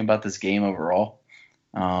feeling about this game overall.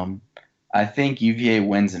 I think UVA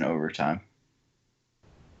wins in overtime,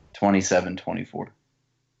 27-24. All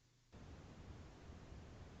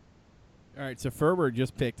right, so Ferber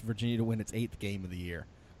just picked Virginia to win its 8th game of the year.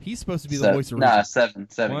 He's supposed to be the voice of reason. Nah, seven.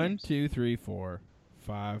 1, 2, 3, 4,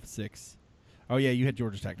 5, 6. Oh yeah, you had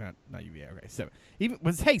Georgia Tech, not UVA. Okay,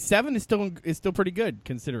 7. 7 is still pretty good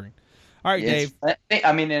considering. All right, Dave.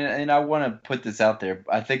 I mean, and I want to put this out there.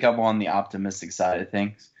 I think I'm on the optimistic side of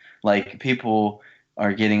things. Like, people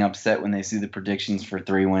are getting upset when they see the predictions for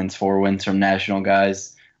 3 wins, 4 wins from national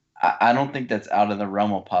guys. I don't think that's out of the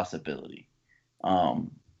realm of possibility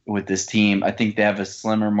with this team. I think they have a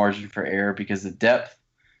slimmer margin for error because of depth.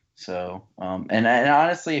 So, and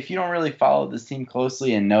honestly, if you don't really follow this team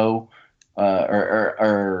closely and know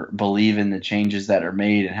or believe in the changes that are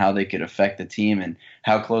made and how they could affect the team and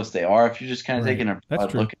how close they are, if you're just kind of taking a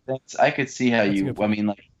look at things, I could see how you're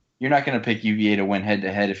not going to pick UVA to win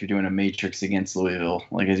head-to-head if you're doing a matrix against Louisville.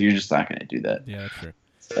 Like, you're just not going to do that. Yeah, that's true.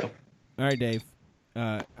 So, all right, Dave.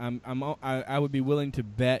 I would be willing to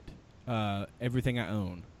bet everything I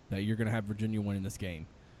own that you're going to have Virginia winning this game.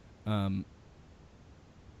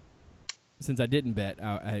 Since I didn't bet,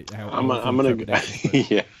 I'm going to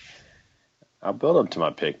yeah. I'll build up to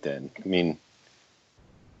my pick then. I mean,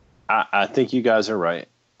 I think you guys are right.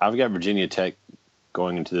 I've got Virginia Tech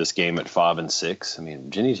going into this game at 5-6. I mean,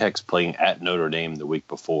 Virginia Tech's playing at Notre Dame the week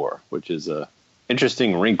before, which is a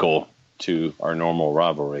interesting wrinkle to our normal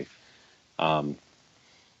rivalry. I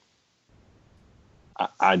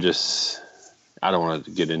don't want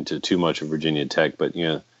to get into too much of Virginia Tech, but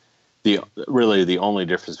the only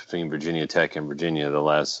difference between Virginia Tech and Virginia the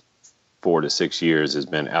last 4 to 6 years has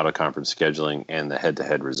been out of conference scheduling and the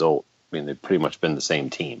head-to-head result. I mean, they've pretty much been the same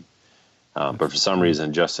team. But for some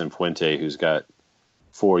reason, Justin Fuente, who's got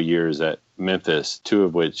 4 years at Memphis, 2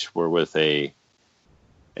 of which were with a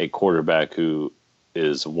quarterback who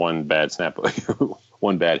is one bad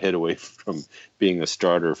hit away from being a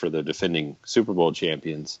starter for the defending Super Bowl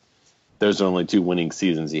champions. Those are only 2 winning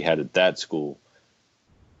seasons he had at that school.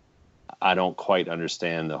 I don't quite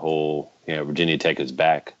understand the whole Virginia Tech is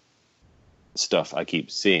back stuff I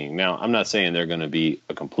keep seeing. Now, I'm not saying they're going to be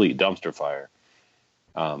a complete dumpster fire,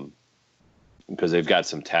 because they've got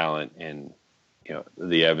some talent, and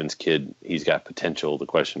the Evans kid, he's got potential. The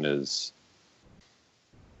question is,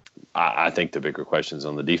 I think the bigger question is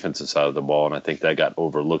on the defensive side of the ball, and I think that got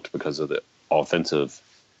overlooked because of the offensive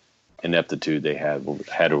ineptitude they had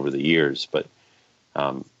over the years. But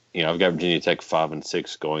I've got Virginia Tech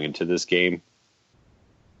 5-6 going into this game.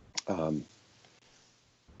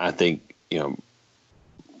 I think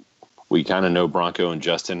we kind of know Bronco and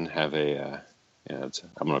Justin have I'm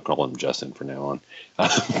going to call him Justin from now on.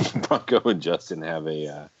 Bronco and Justin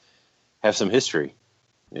have some history.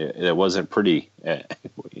 It wasn't pretty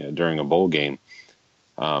during a bowl game.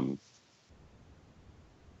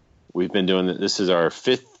 We've been doing this is our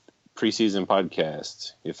 5th preseason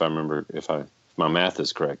podcast, if my math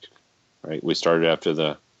is correct, right? We started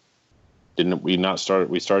after we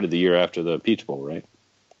started the year after the Peach Bowl, right?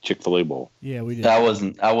 Chick-fil-A Bowl. Yeah, we did. I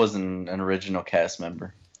wasn't an original cast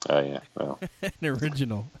member. Oh yeah, well,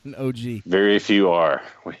 an OG. Very few are.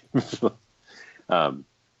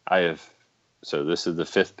 So this is the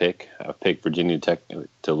 5th pick. I've picked Virginia Tech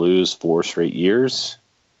to lose 4 straight years.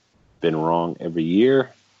 Been wrong every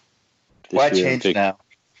year. Why change now?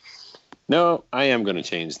 No, I am going to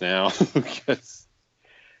change now because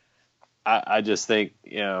I just think,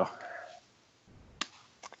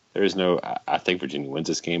 there's no. I think Virginia wins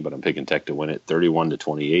this game, but I'm picking Tech to win it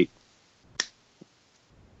 31-28.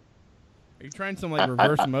 Are you trying some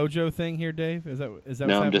reverse mojo thing here, Dave? Is that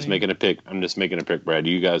no? I'm just making a pick. Brad.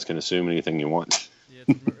 You guys can assume anything you want. Yeah,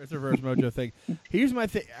 It's a reverse mojo thing. Here's my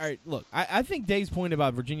thing. All right, look, I think Dave's point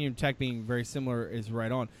about Virginia Tech being very similar is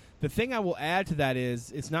right on. The thing I will add to that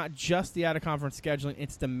is it's not just the out-of-conference scheduling,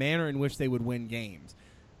 it's the manner in which they would win games.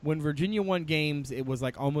 When Virginia won games, it was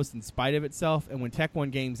like almost in spite of itself, and when Tech won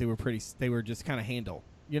games, they were just kind of handle.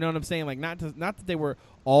 You know what I'm saying? Like not that they were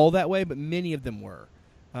all that way, but many of them were.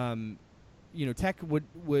 Tech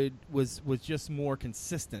was just more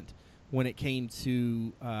consistent when it came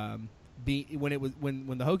to when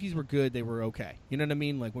the Hokies were good, they were okay. You know what I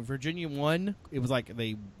mean? Like when Virginia won, it was like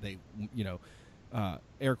they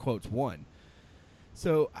air quotes won.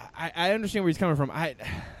 So I understand where he's coming from. I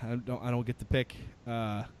don't get the pick.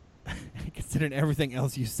 Considering everything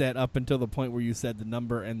else you said up until the point where you said the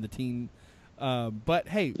number and the team. But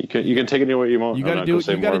hey, you can take it any way you want. You got to do what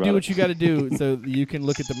you got to do so you can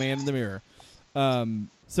look at the man in the mirror.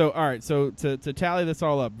 So all right. So to tally this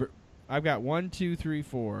all up, I've got 1, 2, 3,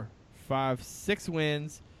 4, 5, 6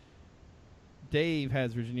 wins. Dave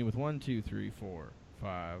has Virginia with 1, 2, 3, 4,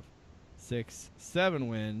 5, 6, 7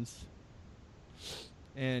 wins.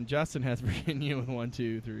 And Justin has Virginia with 1,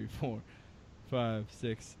 2, 3, 4, 5,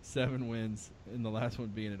 6, 7 wins, and the last one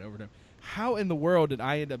being in overtime. How in the world did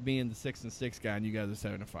I end up being the 6-6 guy and you guys are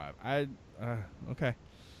 7-5? Okay.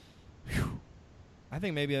 Whew. I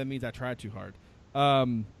think maybe that means I tried too hard. All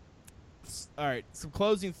right, some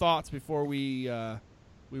closing thoughts before we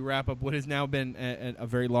wrap up what has now been a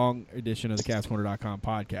very long edition of the CavsCorner.com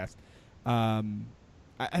podcast.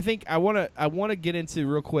 I think I want to get into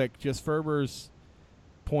real quick just Ferber's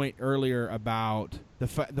point earlier about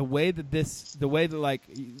the way that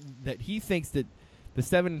he thinks that the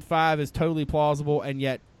 7-5 is totally plausible, and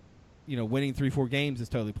yet winning 3-4 games is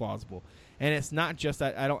totally plausible. And it's not just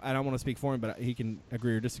I don't want to speak for him, but he can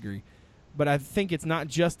agree or disagree. But I think it's not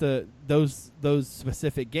just those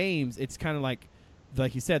specific games. It's kind of like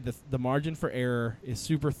you said, the margin for error is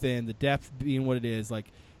super thin. The depth being what it is, like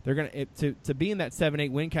they're gonna to be in that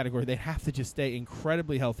 7-8 win category, they have to just stay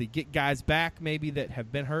incredibly healthy, get guys back maybe that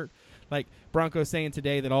have been hurt. Like Bronco saying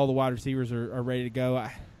today that all the wide receivers are ready to go.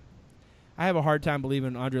 I have a hard time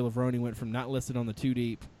believing Andre Levrone went from not listed on the 2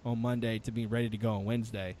 deep on Monday to being ready to go on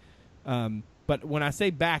Wednesday. But when I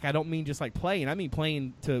say back, I don't mean just like playing. I mean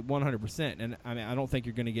playing to 100%. And I mean, I don't think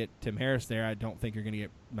you're going to get Tim Harris there. I don't think you're going to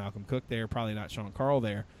get Malcolm Cook there. Probably not Sean Carl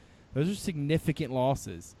there. Those are significant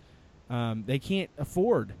losses. They can't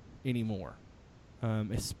afford anymore,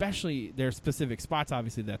 especially their specific spots.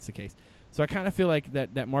 Obviously, that's the case. So I kind of feel like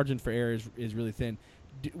that margin for error is really thin.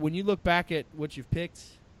 When you look back at what you've picked,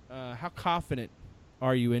 how confident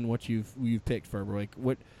are you in what you've picked, Ferber?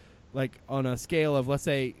 Like on a scale of let's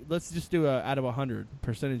just do out of 100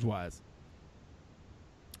 percentage wise.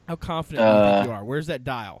 How confident do you think you are? Where's that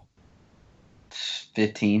dial?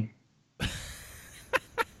 15.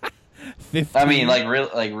 15. I mean,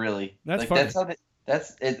 really. That's like funny. that's how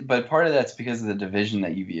that's it. But part of that's because of the division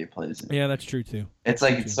that UVA plays in. Yeah, that's true too. It's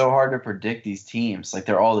like it's so hard to predict these teams. Like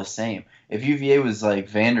they're all the same. If UVA was like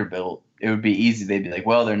Vanderbilt, it would be easy. They'd be like,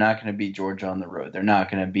 well, they're not going to beat Georgia on the road. They're not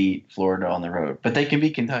going to beat Florida on the road, but they can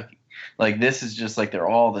beat Kentucky. Like this is just like they're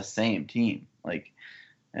all the same team. Like,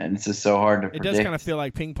 and it's just so hard to predict. It does kind of feel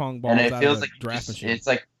like ping pong balls. And it feels out of like a draft machine. It's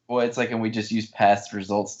like and we just use past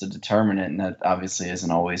results to determine it, and that obviously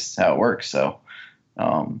isn't always how it works. So,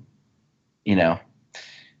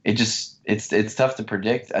 it's tough to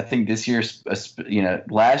predict. I think this year's,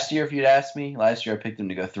 last year, if you'd asked me, I picked them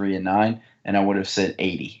to go 3-9, and I would have said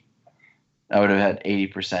 80. I would have had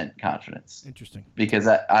 80% confidence. Interesting. Because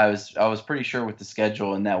I was pretty sure with the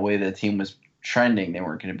schedule and that way the team was trending, they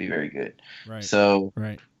weren't going to be very good. Right. So,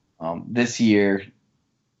 right. This year,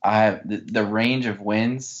 I have the range of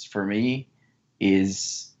wins for me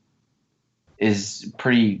is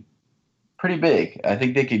pretty big. I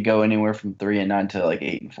think they could go anywhere from 3-9 to like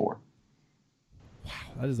 8-4. Wow,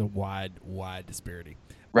 that is a wide disparity.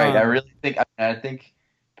 Right. I think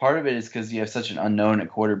part of it is because you have such an unknown at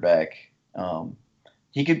quarterback.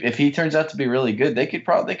 He could, if he turns out to be really good, they could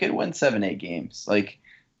win 7-8 games. Like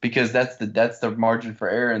because that's the margin for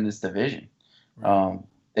error in this division. Right.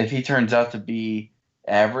 If he turns out to be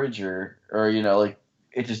average or like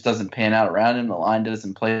it just doesn't pan out around him, the line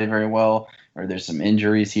doesn't play very well, or there's some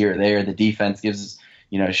injuries here or there, the defense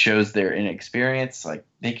shows their inexperience, like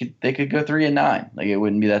they could go 3-9. Like it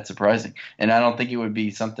wouldn't be that surprising. And I don't think it would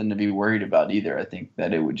be something to be worried about either. I think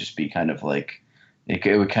that it would just be kind of like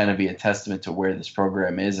it would kind of be a testament to where this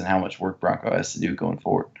program is and how much work Bronco has to do going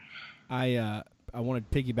forward. I want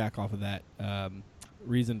to piggyback off of that.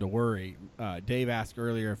 Reason to worry. Dave asked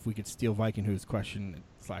earlier if we could steal Viking Who's question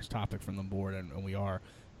 / topic from the board, and we are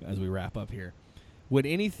as we wrap up here. Would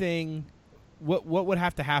anything what would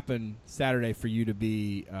have to happen Saturday for you to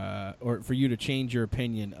be or for you to change your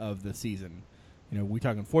opinion of the season? We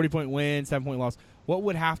talking 40-point win, 7-point loss. What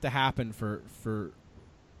would have to happen for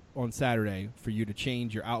on Saturday for you to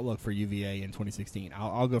change your outlook for UVA in 2016?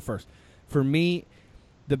 I'll go first. For me,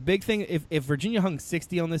 the big thing, if Virginia hung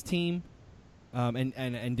 60 on this team,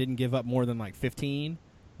 and didn't give up more than like 15,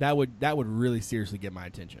 that would really seriously get my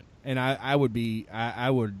attention. And I would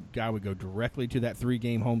go directly to that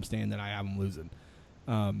 3-game homestand that I have them losing.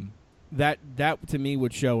 That to me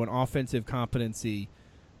would show an offensive competency,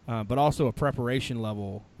 but also a preparation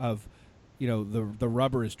level of, the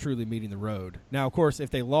rubber is truly meeting the road. Now, of course, if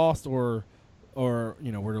they lost or were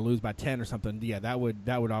to lose by 10 or something, yeah, that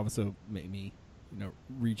would also make me,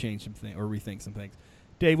 rechange some things or rethink some things.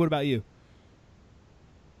 Dave, what about you?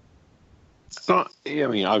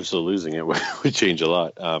 Obviously losing it would change a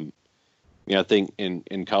lot. I think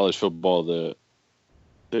in college football,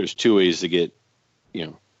 there's 2 ways to get,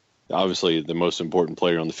 obviously the most important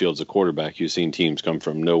player on the field is a quarterback. You've seen teams come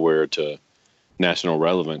from nowhere to national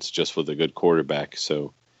relevance just with a good quarterback.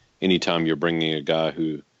 So anytime you're bringing a guy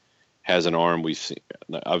who has an arm, we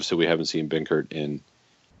haven't seen Benkert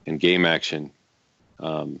in game action.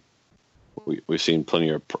 We've seen plenty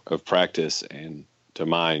of practice, and to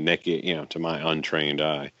my to my untrained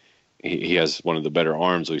eye, he has one of the better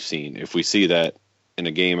arms we've seen. If we see that in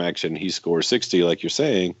a game action, he scores 60, like you're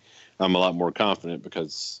saying, I'm a lot more confident,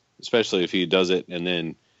 because especially if he does it and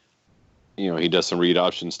then, he does some read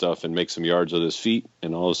option stuff and makes some yards with his feet,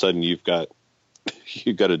 and all of a sudden you've got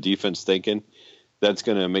a defense thinking, that's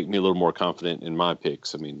going to make me a little more confident in my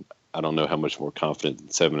picks. I don't know how much more confident than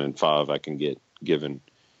 7-5 I can get given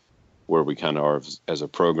where we kind of are as a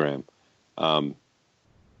program.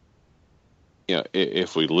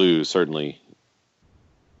 If we lose, certainly,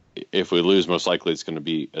 most likely it's going to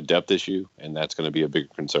be a depth issue, and that's going to be a bigger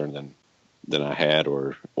concern than I had,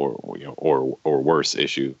 or worse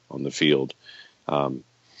issue on the field. I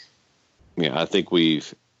think I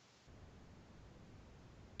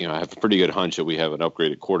have a pretty good hunch that we have an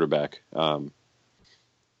upgraded quarterback, and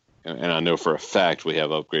I know for a fact we have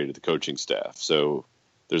upgraded the coaching staff. So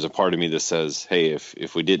there's a part of me that says, hey, if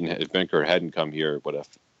Benkert hadn't come here,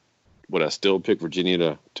 would I still pick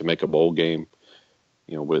Virginia to make a bowl game,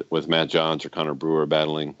 with Matt Johns or Connor Brewer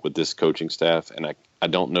battling with this coaching staff? And I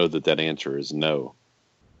don't know that answer is no.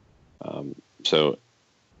 So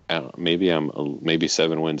I don't know, maybe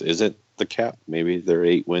 7 wins. Is it the cap? Maybe they're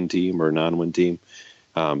 8-win team or 9-win team.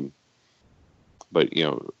 But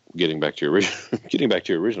getting back to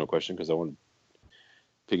your original question, because I want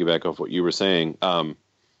to piggyback off what you were saying.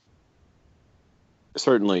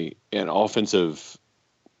 Certainly an offensive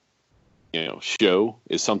show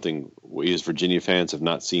is something we as Virginia fans have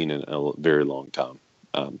not seen in a very long time.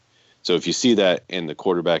 So if you see that, and the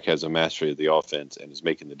quarterback has a mastery of the offense and is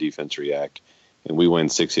making the defense react, and we win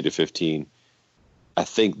 60-15, I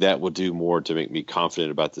think that will do more to make me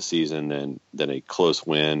confident about the season than a close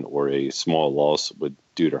win or a small loss would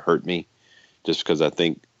do to hurt me, just because I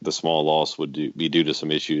think the small loss would be due to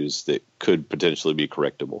some issues that could potentially be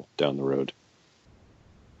correctable down the road.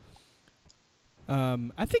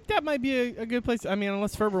 I think that might be a good place.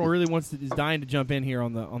 Unless Ferber really is dying to jump in here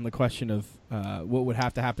on the question of what would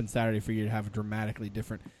have to happen Saturday for you to have a dramatically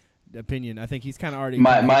different opinion. I think he's kind of already.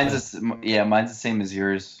 Mine's the same as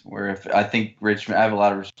yours. Where I think Richmond, I have a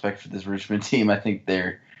lot of respect for this Richmond team. I think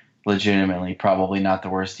they're legitimately probably not the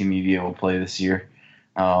worst team UVA will play this year.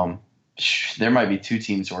 There might be 2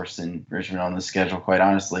 teams worse than Richmond on the schedule, quite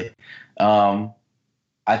honestly.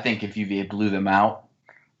 I think if UVA blew them out,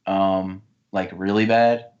 like really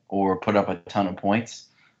bad, or put up a ton of points,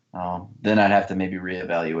 then I'd have to maybe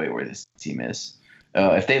reevaluate where this team is.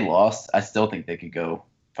 If they lost, I still think they could go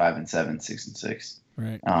 5-7, 6-6.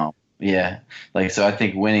 Right. Yeah. So I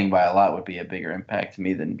think winning by a lot would be a bigger impact to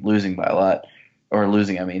me than losing by a lot, or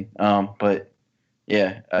losing. But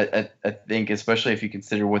yeah, I think especially if you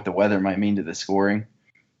consider what the weather might mean to the scoring,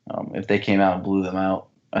 if they came out and blew them out,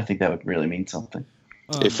 I think that would really mean something.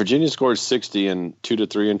 If Virginia scores 60 and 2 to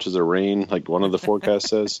 3 inches of rain, like one of the forecasts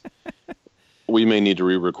says, we may need to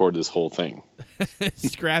re-record this whole thing.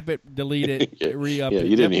 Scrap it, delete it, re-up it.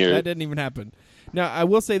 You didn't hear that didn't even happen. Now, I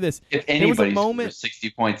will say this: if anybody scores 60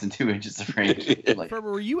 points and 2 inches of rain,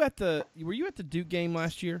 Ferber, were you at the Duke game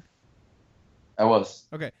last year? I was.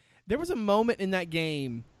 Okay, there was a moment in that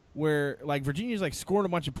game where Virginia's scoring a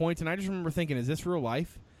bunch of points, and I just remember thinking, "Is this real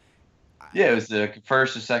life?" Yeah, it was the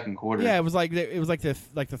first or second quarter. Yeah, it was like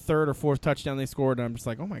the third or fourth touchdown they scored, and I'm just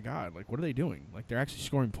like, oh my god, what are they doing? They're actually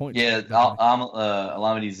scoring points. Yeah,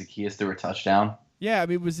 Alameda Zacchaeus threw a touchdown Yeah, I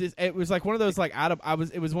mean, it was like one of those like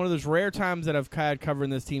it was one of those rare times that I've had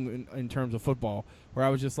covering this team in terms of football where I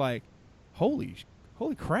was just like, holy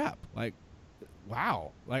crap, like,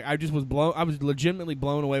 wow, like I was legitimately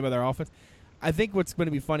blown away by their offense. I think what's going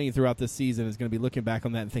to be funny throughout this season is going to be looking back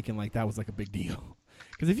on that and thinking like that was like a big deal.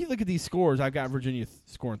 Because if you look at these scores, I've got Virginia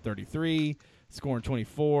scoring 33, scoring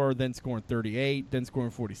 24, then scoring 38, then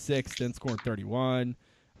scoring 46, then scoring 31.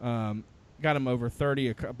 Got them over 30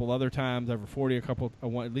 a couple other times, over 40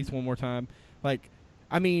 at least one more time. Like,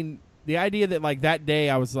 I mean, the idea that like that day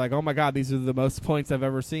I was like, oh my God, these are the most points I've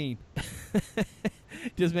ever seen,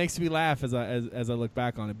 just makes me laugh as I look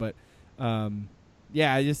back on it. But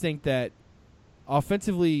yeah, I just think that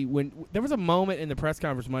offensively, when there was a moment in the press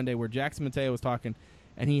conference Monday where Jackson Mateo was talking,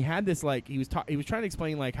 and he had this like he was trying to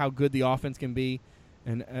explain like how good the offense can be,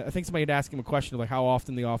 and I think somebody had asked him a question of like how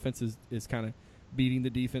often the offense is kind of beating the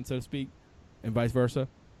defense, so to speak, and vice versa.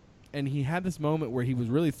 And he had this moment where he was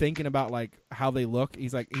really thinking about like how they look. He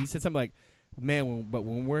said something like, "Man,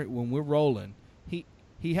 when we're rolling," he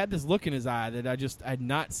had this look in his eye that I'd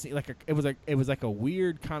not seen. Like it was like a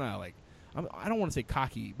weird kind of like, I don't want to say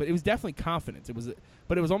cocky, but it was definitely confidence. It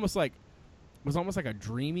was almost like a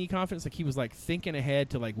dreamy confidence. Like he was like thinking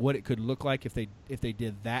ahead to like what it could look like if they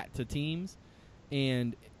did that to teams.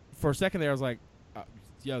 And for a second there, I was like,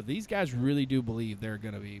 yo, these guys really do believe they're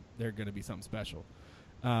gonna be something special.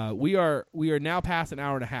 We are now past an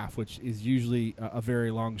hour and a half, which is usually a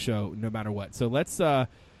very long show, no matter what. So let's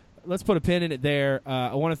put a pin in it there.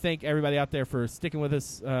 I want to thank everybody out there for sticking with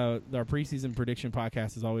us. Our preseason prediction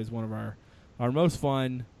podcast is always one of our most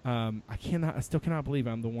fun. I still cannot believe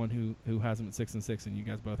I'm the one who has them at 6-6, and you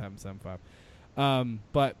guys both have them 7-5.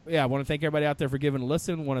 But yeah, I want to thank everybody out there for giving a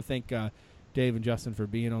listen. I want to thank Dave and Justin for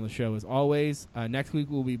being on the show as always. Next week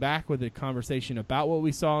we'll be back with a conversation about what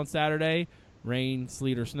we saw on Saturday, rain,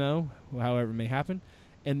 sleet, or snow, however it may happen,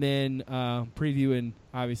 and then previewing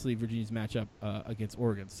obviously Virginia's matchup against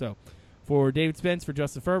Oregon. So for David Spence, for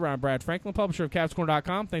Justin Ferber, I'm Brad Franklin, publisher of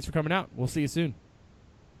CavsCorner.com. Thanks for coming out. We'll see you soon.